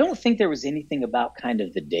I don't think there was anything about kind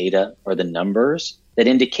of the data or the numbers that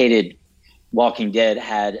indicated Walking Dead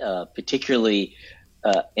had a particularly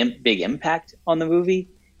big impact on the movie.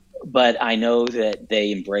 But I know that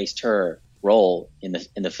they embraced her role in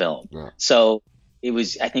the film. Yeah. So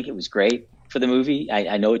I think it was great for the movie.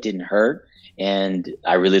 I know it didn't hurt. And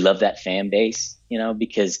I really love that fan base,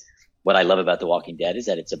 because what I love about The Walking Dead is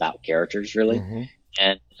that it's about characters, really. Mm-hmm.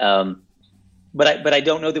 And but I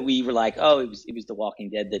don't know that we were like, oh, it was The Walking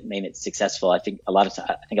Dead that made it successful. I think a lot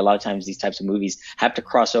of times these types of movies have to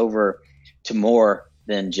cross over to more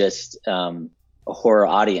than just a horror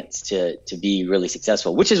audience to be really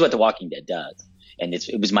successful, which is what The Walking Dead does. And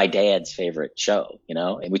it was my dad's favorite show,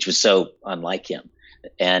 which was so unlike him.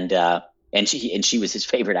 And she was his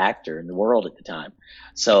favorite actor in the world at the time.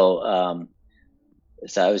 So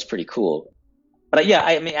it was pretty cool. But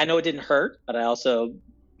I mean, I know it didn't hurt, but I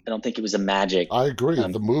don't think it was a magic. I agree.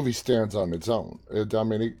 The movie stands on its own.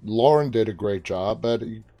 Lauren did a great job, but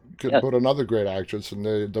you could put another great actress, and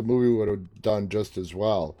the movie would have done just as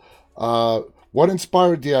well. What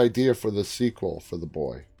inspired the idea for the sequel for The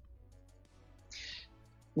Boy?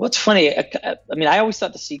 What's funny, I mean, I always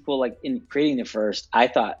thought the sequel, like in creating the first, I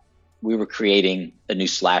thought we were creating a new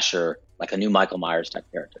slasher, like a new Michael Myers type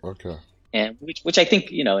character. Okay. And which I think,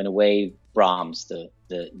 in a way, Brahms, the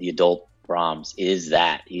adult Brahms, is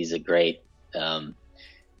that. He's a great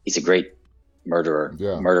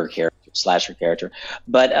murderer character, slasher character.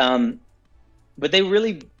 But they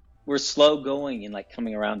really were slow going in like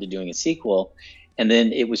coming around to doing a sequel. And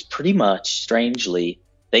then it was pretty much, strangely,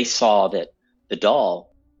 they saw that the doll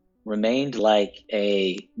remained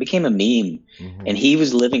became a meme. Mm-hmm. And he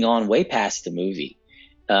was living on way past the movie.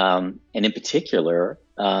 And in particular,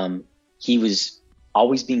 he was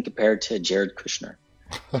always being compared to Jared Kushner.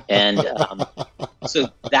 And so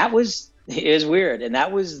it was weird. And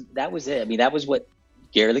that was it. I mean, that was what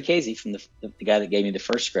Gary Lucchese, from the guy that gave me the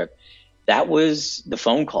first script, that was the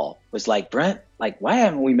phone call, was like, Brent, like, why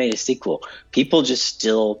haven't we made a sequel? People just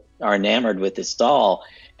still are enamored with this doll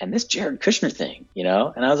and this Jared Kushner thing, you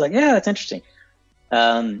know? And I was like, yeah, that's interesting.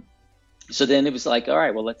 So then it was like, all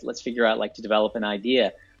right, well, let's figure out like to develop an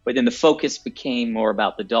idea. But then the focus became more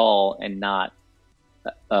about the doll and not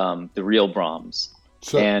the real Brahms.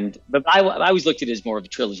 But I always looked at it as more of a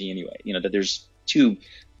trilogy anyway, you know, that there's two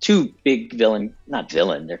big not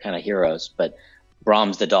villain, they're kind of heroes, but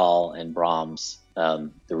Brahms the doll and Brahms,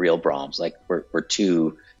 the real Brahms, like we're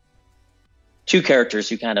two characters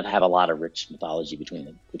who kind of have a lot of rich mythology between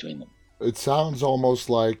them. It sounds almost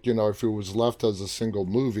like, you know, if it was left as a single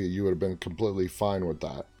movie, you would have been completely fine with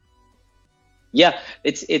that. Yeah,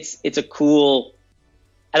 it's a cool.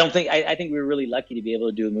 I think we were really lucky to be able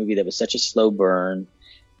to do a movie that was such a slow burn,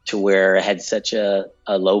 to where it had such a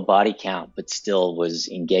low body count, but still was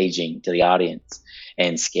engaging to the audience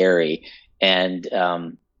and scary, and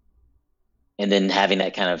then having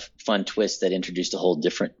that kind of fun twist that introduced a whole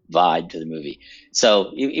different vibe to the movie.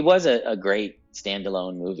 So it was a great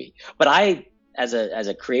standalone movie. But I, as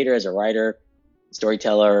a creator, as a writer,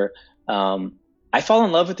 storyteller, I fall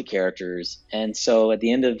in love with the characters. And so at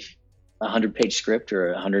the end of a 100-page script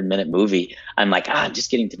or a 100-minute movie, I'm like, I'm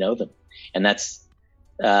just getting to know them. And that's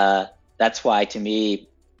why, to me,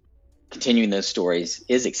 continuing those stories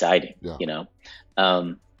is exciting, you know?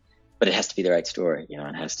 But it has to be the right story, you know,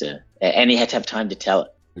 and you have to have time to tell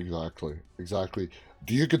it. Exactly.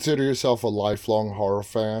 Do you consider yourself a lifelong horror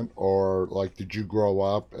fan, or like, did you grow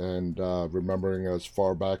up and remembering as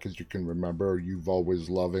far back as you can remember, you've always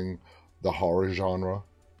loving the horror genre?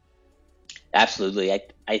 Absolutely.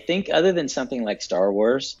 I think other than something like Star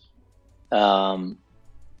Wars,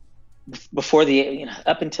 before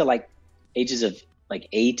up until like ages of like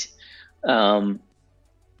 8,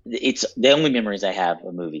 it's the only memories I have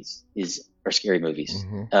of movies are scary movies.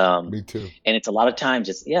 Me too. And it's a lot of times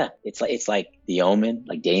it's like The Omen,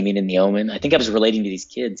 like Damien in The Omen. I think I was relating to these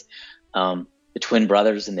kids, the twin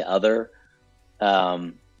brothers in The Other,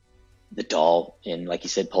 the doll in, like you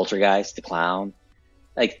said, Poltergeist, the clown,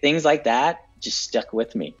 like things like that just stuck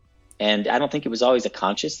with me. And I don't think it was always a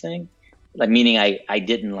conscious thing, like meaning I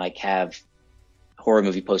didn't like have horror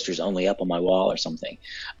movie posters only up on my wall or something.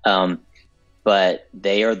 But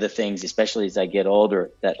they are the things, especially as I get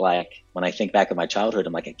older, that like when I think back of my childhood,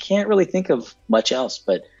 I'm like, I can't really think of much else.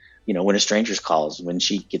 But, you know, when a stranger calls, when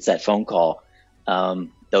she gets that phone call,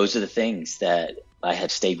 those are the things that I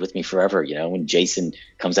have stayed with me forever. You know, when Jason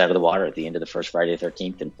comes out of the water at the end of the first Friday the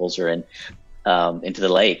 13th and pulls her in into the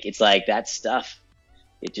lake, it's like that stuff.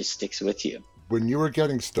 It just sticks with you. When you were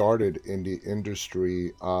getting started in the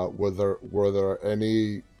industry, were there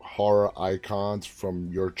any horror icons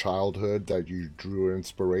from your childhood that you drew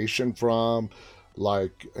inspiration from,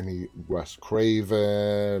 like any Wes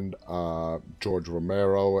Craven, George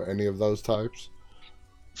Romero, any of those types?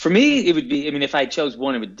 For me, it would be, I mean, if I chose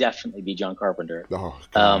one, it would definitely be John Carpenter. Oh,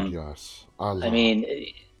 God, yes.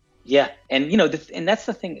 Yeah. And, you know, and that's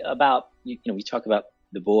the thing about, you know, we talk about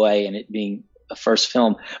The Boy and it being a first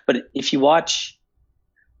film, but if you watch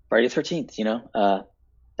Friday the 13th, you know,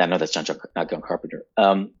 I know that's not John Carpenter.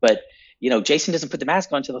 But, you know, Jason doesn't put the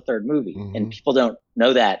mask on until the third movie. And people don't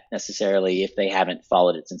know that necessarily if they haven't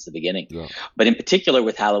followed it since the beginning. Yeah. But in particular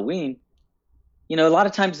with Halloween, you know, a lot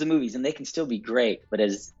of times the movies, and they can still be great, but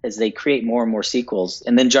as they create more and more sequels,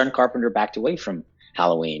 and then John Carpenter backed away from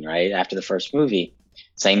Halloween, right, after the first movie,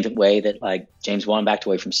 same way that like James Wan backed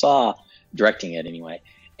away from Saw, directing it anyway.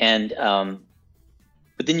 And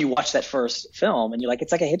but then you watch that first film and you're like,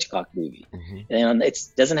 it's like a Hitchcock movie. And it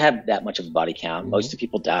doesn't have that much of a body count. Most of the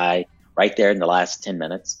people die right there in the last 10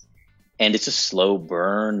 minutes. And it's a slow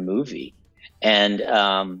burn movie. And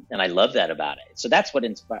I love that about it. So that's what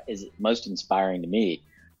is most inspiring to me,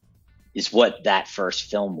 is what that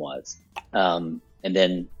first film was. And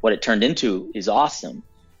then what it turned into is awesome.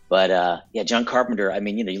 But yeah, John Carpenter, I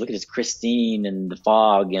mean, you know, you look at his Christine and The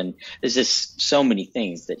Fog, and there's just so many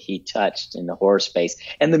things that he touched in the horror space.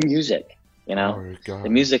 And the music, you know, the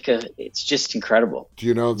music, it's just incredible. Do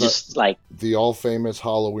you know just like the all famous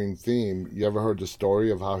Halloween theme? You ever heard the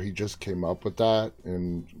story of how he just came up with that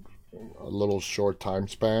in a little short time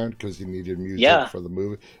span because he needed music for the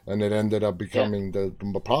movie, and it ended up becoming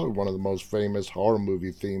probably one of the most famous horror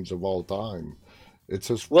movie themes of all time. It's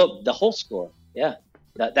just the whole score,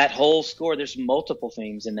 that whole score. There's multiple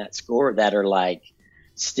themes in that score that are like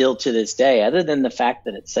still to this day, other than the fact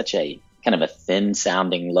that it's such a kind of a thin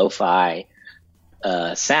sounding lo-fi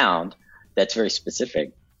sound that's very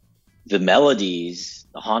specific. The melodies,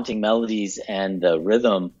 the haunting melodies, and the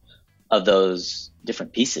rhythm of those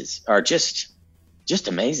different pieces are just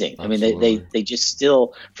amazing. Absolutely. I mean, they just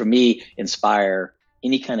still, for me, inspire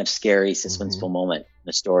any kind of scary, suspenseful moment in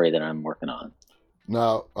the story that I'm working on.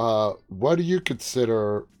 Now, what do you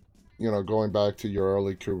consider, going back to your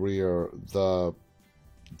early career,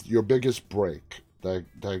 your biggest break that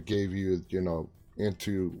gave you,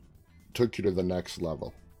 took you to the next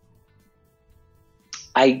level?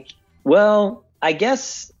 I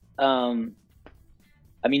guess, doing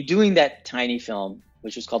that tiny film,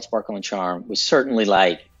 which was called Sparkle and Charm, was certainly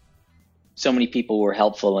like so many people were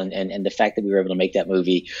helpful, and the fact that we were able to make that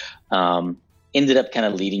movie ended up kind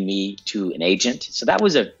of leading me to an agent. So that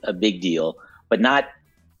was a big deal, but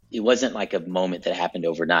it wasn't like a moment that happened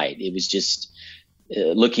overnight. It was just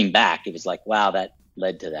looking back, it was like, wow, that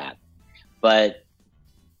led to that. But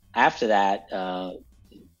after that,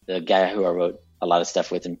 the guy who I wrote a lot of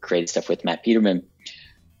stuff with and created stuff with, Matt Peterman,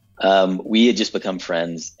 we had just become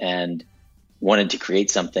friends and wanted to create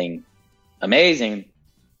something amazing.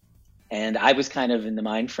 And I was kind of in the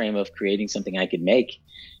mind frame of creating something I could make,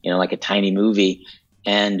 like a tiny movie.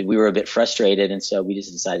 And we were a bit frustrated. And so we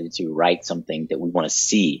just decided to write something that we want to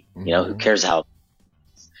see, who cares how.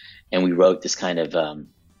 And we wrote this kind of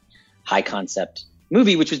high concept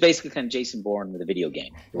movie, which was basically kind of Jason Bourne with a video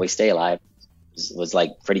game. The way Stay Alive was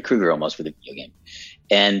like Freddy Krueger almost with a video game.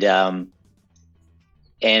 And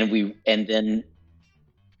then we ended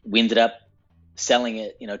up selling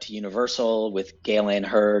it, to Universal with Gale Ann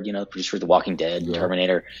Hurd, producer of The Walking Dead,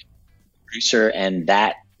 Terminator producer. And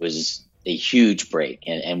that was a huge break.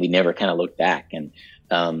 And we never kind of looked back. And,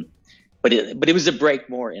 but it was a break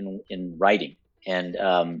more in writing. And,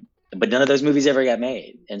 but none of those movies ever got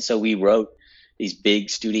made. And so we wrote these big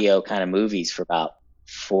studio kind of movies for about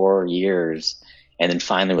 4 years. And then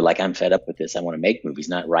finally we're like, I'm fed up with this. I want to make movies,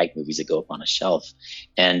 not write movies that go up on a shelf.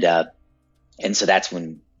 And so that's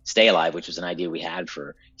when Stay Alive, which was an idea we had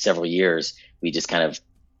for several years, we just kind of,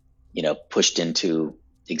 pushed into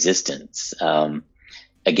existence,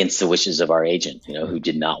 against the wishes of our agent, who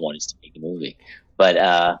did not want us to make the movie.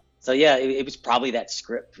 But, so yeah, it was probably that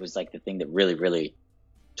script was like the thing that really, really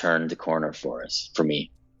turned the corner for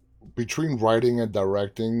me. Between writing and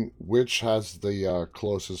directing, which has the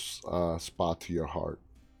closest spot to your heart?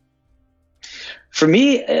 For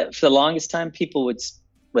me, for the longest time, people would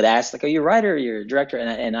ask, like, "Are you a writer? Or you're a director?"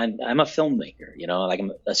 And I'm a filmmaker, like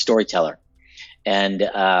I'm a storyteller, and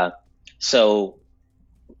so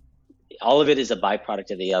all of it is a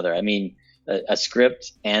byproduct of the other. I mean, a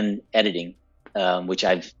script and editing, which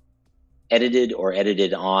I've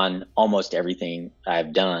edited on almost everything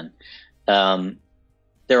I've done.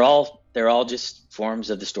 They're all just forms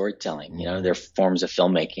of the storytelling, they're forms of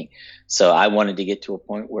filmmaking. So I wanted to get to a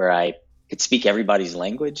point where I could speak everybody's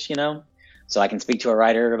language, so I can speak to a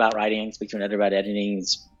writer about writing, speak to an editor about editing,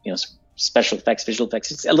 special effects, visual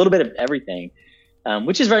effects. It's a little bit of everything,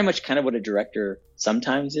 which is very much kind of what a director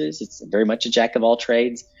sometimes is. It's very much a jack of all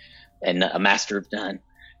trades and a master of none.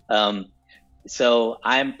 So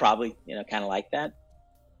I'm probably, kind of like that,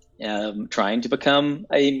 trying to become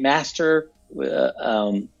a master.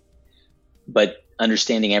 But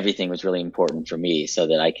understanding everything was really important for me so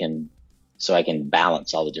that I can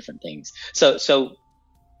balance all the different things. So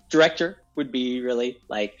director would be really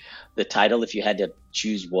like the title if you had to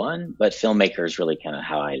choose one, but filmmaker is really kind of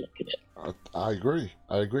how I look at it. I agree.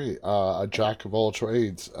 A jack of all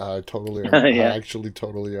trades. I actually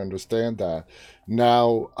totally understand that.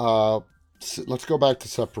 Now, let's go back to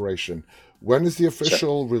Separation. When is the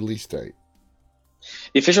official release date?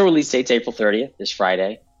 The official release date's April 30th, this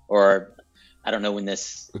Friday, or I don't know when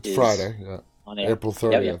this it's is. Friday, yeah. On air. April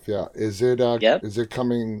 30th, yeah. Is it is it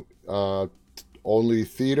coming only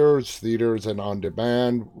theaters and on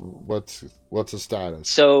demand? What's the status?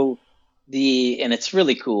 So and it's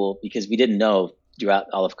really cool because we didn't know throughout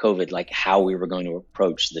all of COVID like how we were going to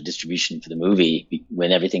approach the distribution for the movie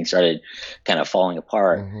when everything started kind of falling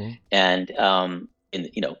apart, and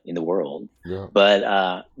in the world. Yeah.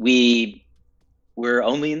 But we're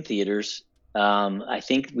only in theaters. I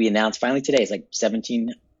think we announced finally today, it's like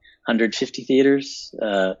 1,750 theaters,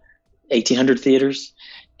 1,800 theaters.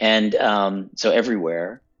 And so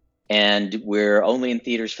everywhere. And we're only in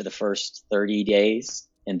theaters for the first 30 days.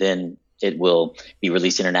 And then it will be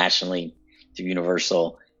released internationally through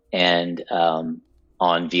Universal and on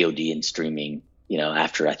VOD and streaming,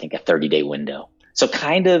 after I think a 30-day window. So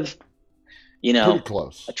kind of, pretty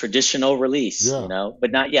close. A traditional release,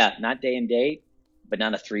 but not day and date, but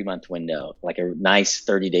not a 3-month window, like a nice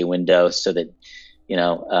 30-day window so that,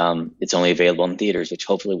 it's only available in theaters, which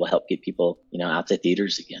hopefully will help get people, out to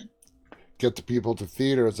theaters again. Get the people to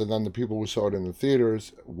theaters, and then the people who saw it in the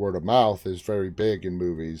theaters, word of mouth is very big in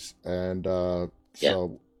movies. And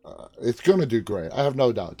it's going to do great. I have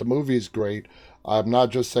no doubt. The movie is great. I'm not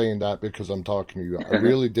just saying that because I'm talking to you. I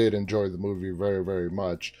really did enjoy the movie very, very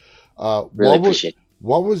much. Really appreciate it.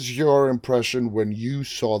 What was your impression when you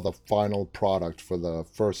saw the final product for the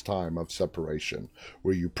first time of Separation?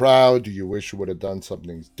 Were you proud? Do you wish you would have done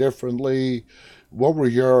something differently? What were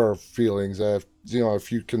your feelings if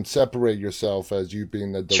you can separate yourself as you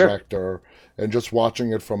being the director and just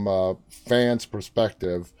watching it from a fan's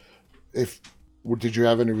perspective? Did you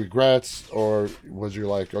have any regrets, or was you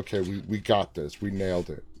like, okay, we got this, we nailed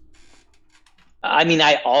it? I mean,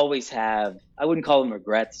 I always have, I wouldn't call them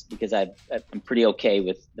regrets, because I'm pretty okay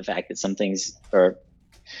with the fact that some things are,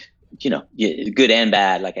 good and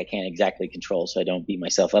bad, like I can't exactly control, so I don't beat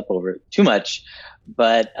myself up over it too much.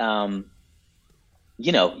 But,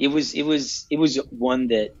 it was one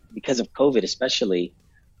that, because of COVID especially,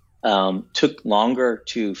 took longer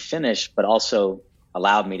to finish, but also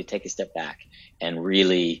allowed me to take a step back and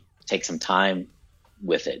really take some time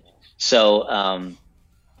with it. So,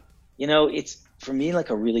 it's for me like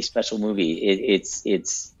a really special movie.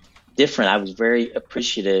 It's different. I was very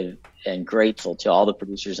appreciative and grateful to all the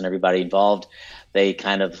producers and everybody involved. They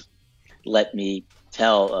kind of let me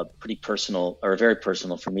tell a very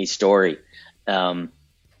personal for me story, and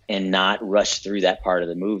not rush through that part of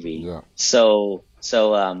the movie. Yeah. So,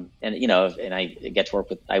 and I get to work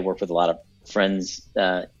with a lot of friends,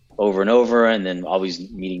 over and over, and then always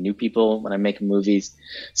meeting new people when I'm making movies.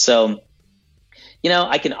 So,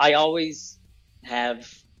 I always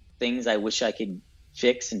have things I wish I could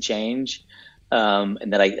fix and change,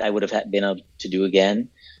 and that I would have been able to do again.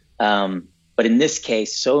 But in this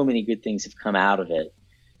case, so many good things have come out of it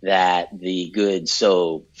that the good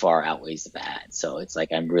so far outweighs the bad. So it's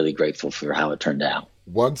like, I'm really grateful for how it turned out.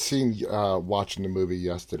 One scene watching the movie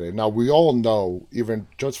yesterday. Now, we all know, even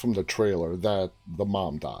just from the trailer, that the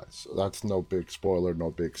mom dies. That's no big spoiler, no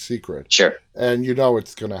big secret. Sure. And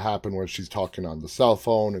it's going to happen when she's talking on the cell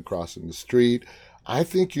phone and crossing the street. I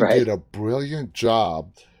think you did a brilliant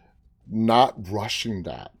job not rushing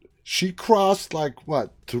that. She crossed,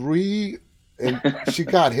 3, and she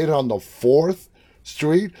got hit on the 4th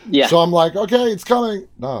street. Yeah. So I'm like, okay, it's coming.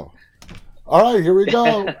 No. All right, here we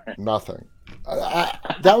go. Nothing.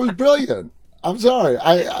 That was brilliant. I'm sorry.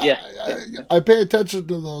 I pay attention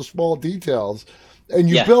to those small details, and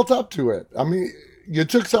you built up to it. I mean, you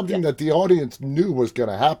took something that the audience knew was going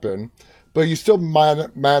to happen, but you still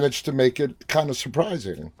managed to make it kind of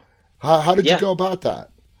surprising. How did you go about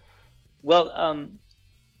that? Well,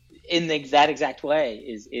 in that exact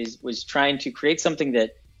way was trying to create something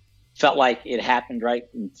that felt like it happened right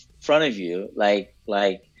in front of you,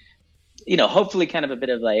 hopefully kind of a bit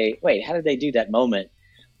of like, wait, how did they do that moment?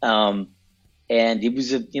 And it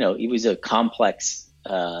was a complex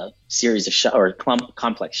series of shot, or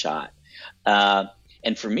complex shot.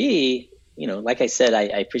 And for me, like I said, I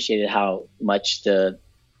appreciated how much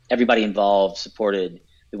everybody involved supported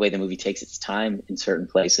the way the movie takes its time in certain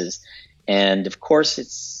places. And of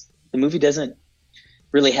course, the movie doesn't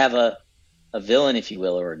really have a villain, if you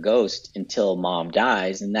will, or a ghost until mom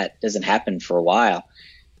dies, and that doesn't happen for a while.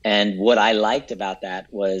 And what I liked about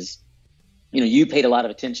that was, you paid a lot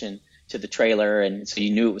of attention to the trailer, and so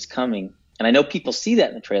you knew it was coming. And I know people see that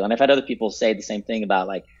in the trailer, and I've had other people say the same thing about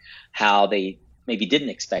how they maybe didn't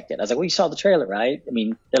expect it. I was like, well, you saw the trailer, right? I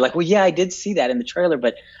mean, they're like, well, yeah, I did see that in the trailer,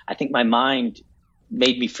 but I think my mind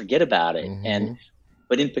made me forget about it. Mm-hmm.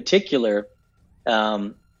 But in particular,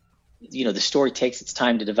 the story takes its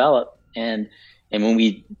time to develop. And when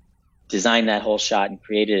we designed that whole shot and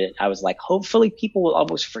created it, I was like, hopefully people will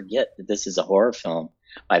almost forget that this is a horror film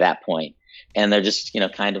by that point. And they're just,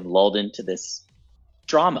 kind of lulled into this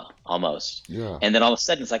drama almost. Yeah. And then all of a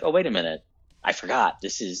sudden it's like, oh, wait a minute, I forgot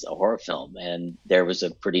this is a horror film. And there was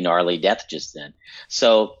a pretty gnarly death just then.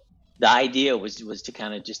 So the idea was to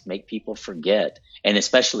kind of just make people forget. And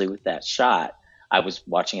especially with that shot, I was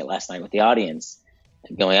watching it last night with the audience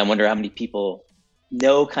going, I wonder how many people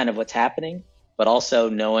know kind of what's happening, but also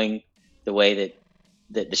knowing the way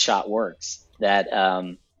that the shot works, that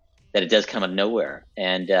it does come out of nowhere.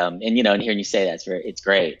 And hearing you say that, it's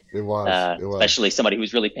great. It was. Especially somebody who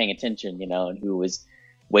was really paying attention, and who was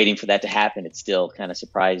waiting for that to happen. It still kind of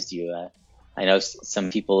surprised you. I know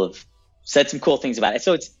some people have said some cool things about it.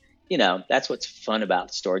 So it's, that's what's fun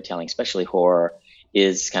about storytelling, especially horror,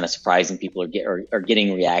 is kind of surprising people or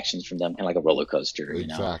getting reactions from them, kind of like a roller coaster.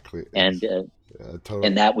 Exactly. And totally.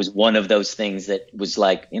 And that was one of those things that was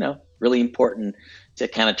really important to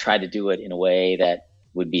kind of try to do it in a way that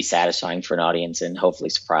would be satisfying for an audience and hopefully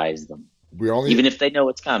surprise them. Even if they know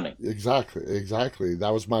it's coming. Exactly.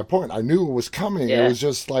 That was my point. I knew it was coming. Yeah. It was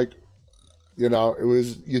just like, you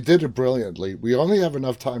did it brilliantly. We only have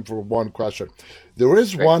enough time for one question. There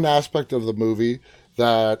is one aspect of the movie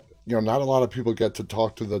that not a lot of people get to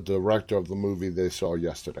talk to the director of the movie they saw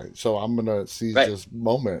yesterday. So I'm going to seize this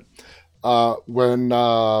moment. When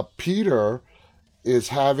Peter is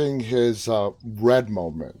having his red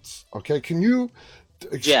moments, okay, can you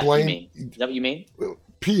explain? Is that what you mean?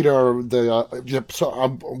 Peter, so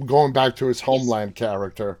I'm going back to his Homeland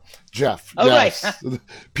character, Jeff. Oh, yes. Right.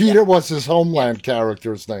 Peter was his Homeland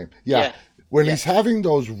character's name. Yeah. When he's having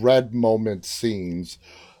those red moment scenes,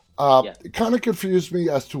 it kind of confused me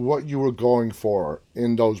as to what you were going for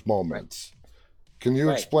in those moments. Can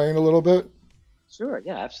you explain a little bit? Sure.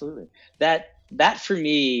 Yeah, absolutely. That for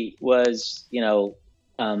me was,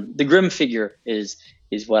 the Grimm figure is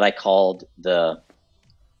what I called the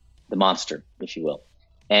monster, if you will.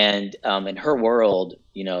 And in her world,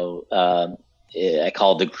 I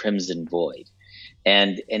called the Crimson Void.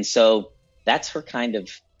 And so that's her kind of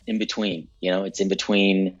in between, it's in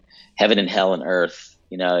between heaven and hell and earth,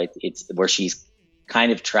 it's where she's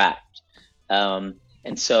kind of trapped. And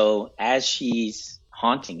so as she's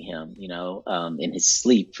haunting him, in his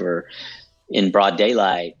sleep or in broad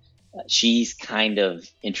daylight, she's kind of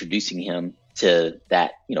introducing him to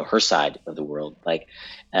that, her side of the world.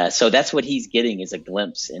 So that's what he's getting, is a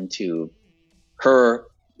glimpse into her,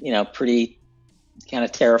 pretty kind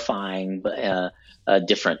of terrifying, but a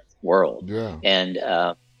different world. Yeah. And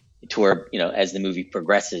to where, as the movie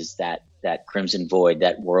progresses, that Crimson Void,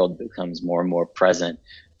 that world becomes more and more present,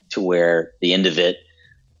 to where the end of it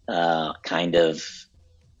kind of,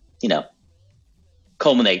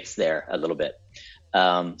 culminates there a little bit.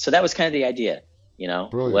 So that was kind of the idea,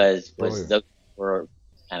 Brilliant. was those were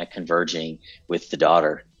kind of converging with the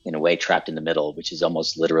daughter in a way, trapped in the middle, which is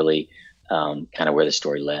almost literally kind of where the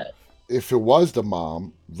story led. If it was the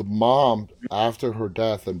mom after her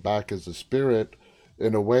death and back as a spirit,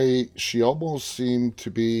 in a way, she almost seemed to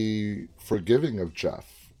be forgiving of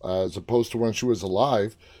Jeff, as opposed to when she was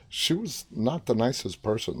alive. She was not the nicest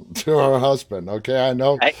person to her husband. Okay, I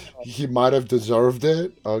know he might have deserved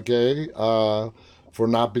it. Okay, for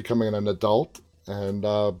not becoming an adult, and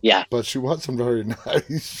but she wasn't very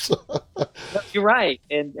nice. You're right,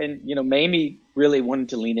 and Mamie really wanted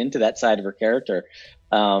to lean into that side of her character.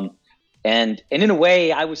 And in a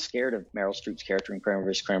way, I was scared of Meryl Streep's character in Kramer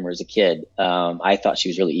vs. Kramer as a kid. I thought she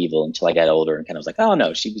was really evil until I got older and kind of was like, oh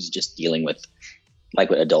no, she was just dealing with like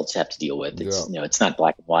what adults have to deal with. It's it's not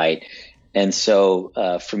black and white. And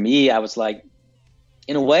so for me, I was like,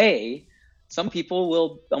 in a way, some people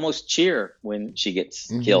will almost cheer when she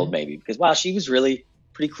gets killed, maybe, because wow, she was really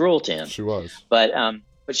pretty cruel to him. She was, but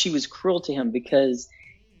she was cruel to him because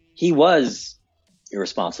he was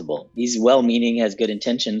irresponsible. He's well-meaning, has good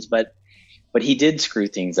intentions, but he did screw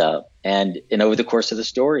things up. And over the course of the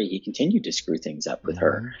story, he continued to screw things up with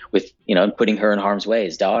her, with, putting her in harm's way,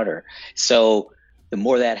 his daughter. So the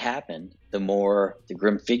more that happened, the more the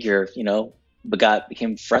Grimm figure,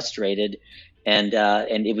 became frustrated. And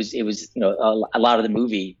it was, a lot of the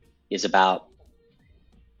movie is about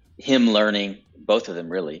him learning, both of them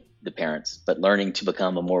really, the parents, but learning to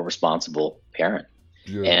become a more responsible parent.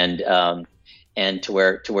 Yeah. And to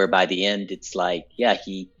where by the end, it's like,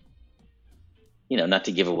 he, not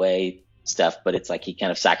to give away stuff, but it's like he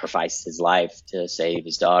kind of sacrificed his life to save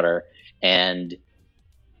his daughter. And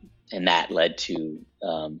that led to,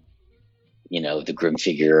 the Grimm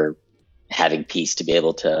figure having peace to be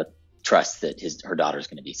able to trust that her daughter's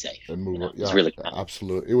going to be safe. It's really fun.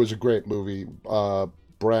 Absolutely. It was a great movie.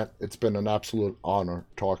 Brent, it's been an absolute honor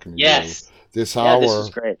talking to you. This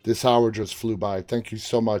hour just flew by. Thank you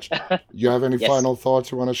so much. You have any final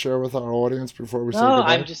thoughts you want to share with our audience before we say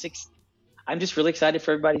goodbye? I'm just really excited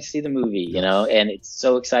for everybody to see the movie, and it's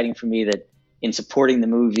so exciting for me that in supporting the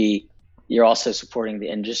movie, you're also supporting the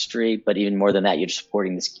industry, but even more than that, you're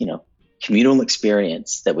supporting this, communal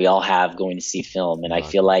experience that we all have going to see film. And I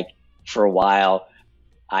feel like for a while,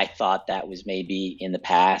 I thought that was maybe in the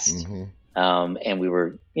past. And we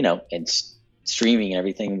were, and streaming and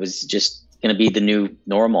everything was just going to be the new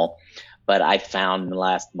normal. But I found in the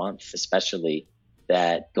last month, especially,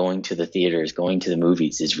 that going to the theaters, going to the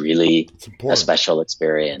movies is really a special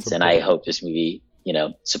experience. And I hope this movie,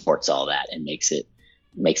 supports all that and makes it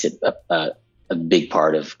a big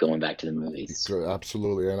part of going back to the movies.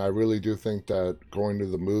 Absolutely. And I really do think that going to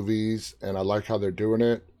the movies, and I like how they're doing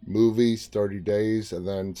it, movies, 30 days, and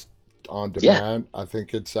then on demand, I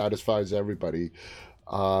think it satisfies everybody.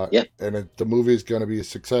 And the movie is going to be a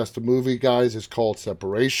success. The movie, guys, is called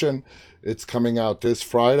Separation. It's coming out this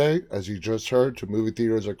Friday, as you just heard, to movie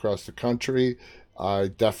theaters across the country. I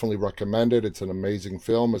definitely recommend it. It's an amazing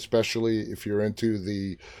film, especially if you're into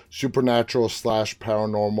the supernatural /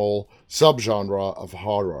 paranormal subgenre of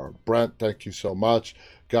horror. Brent, thank you so much.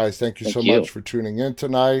 Guys, thank you so much for tuning in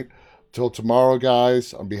tonight. Till tomorrow,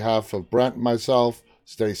 guys, on behalf of Brent and myself,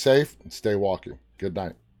 stay safe and stay walking. Good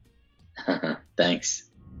night. Thanks.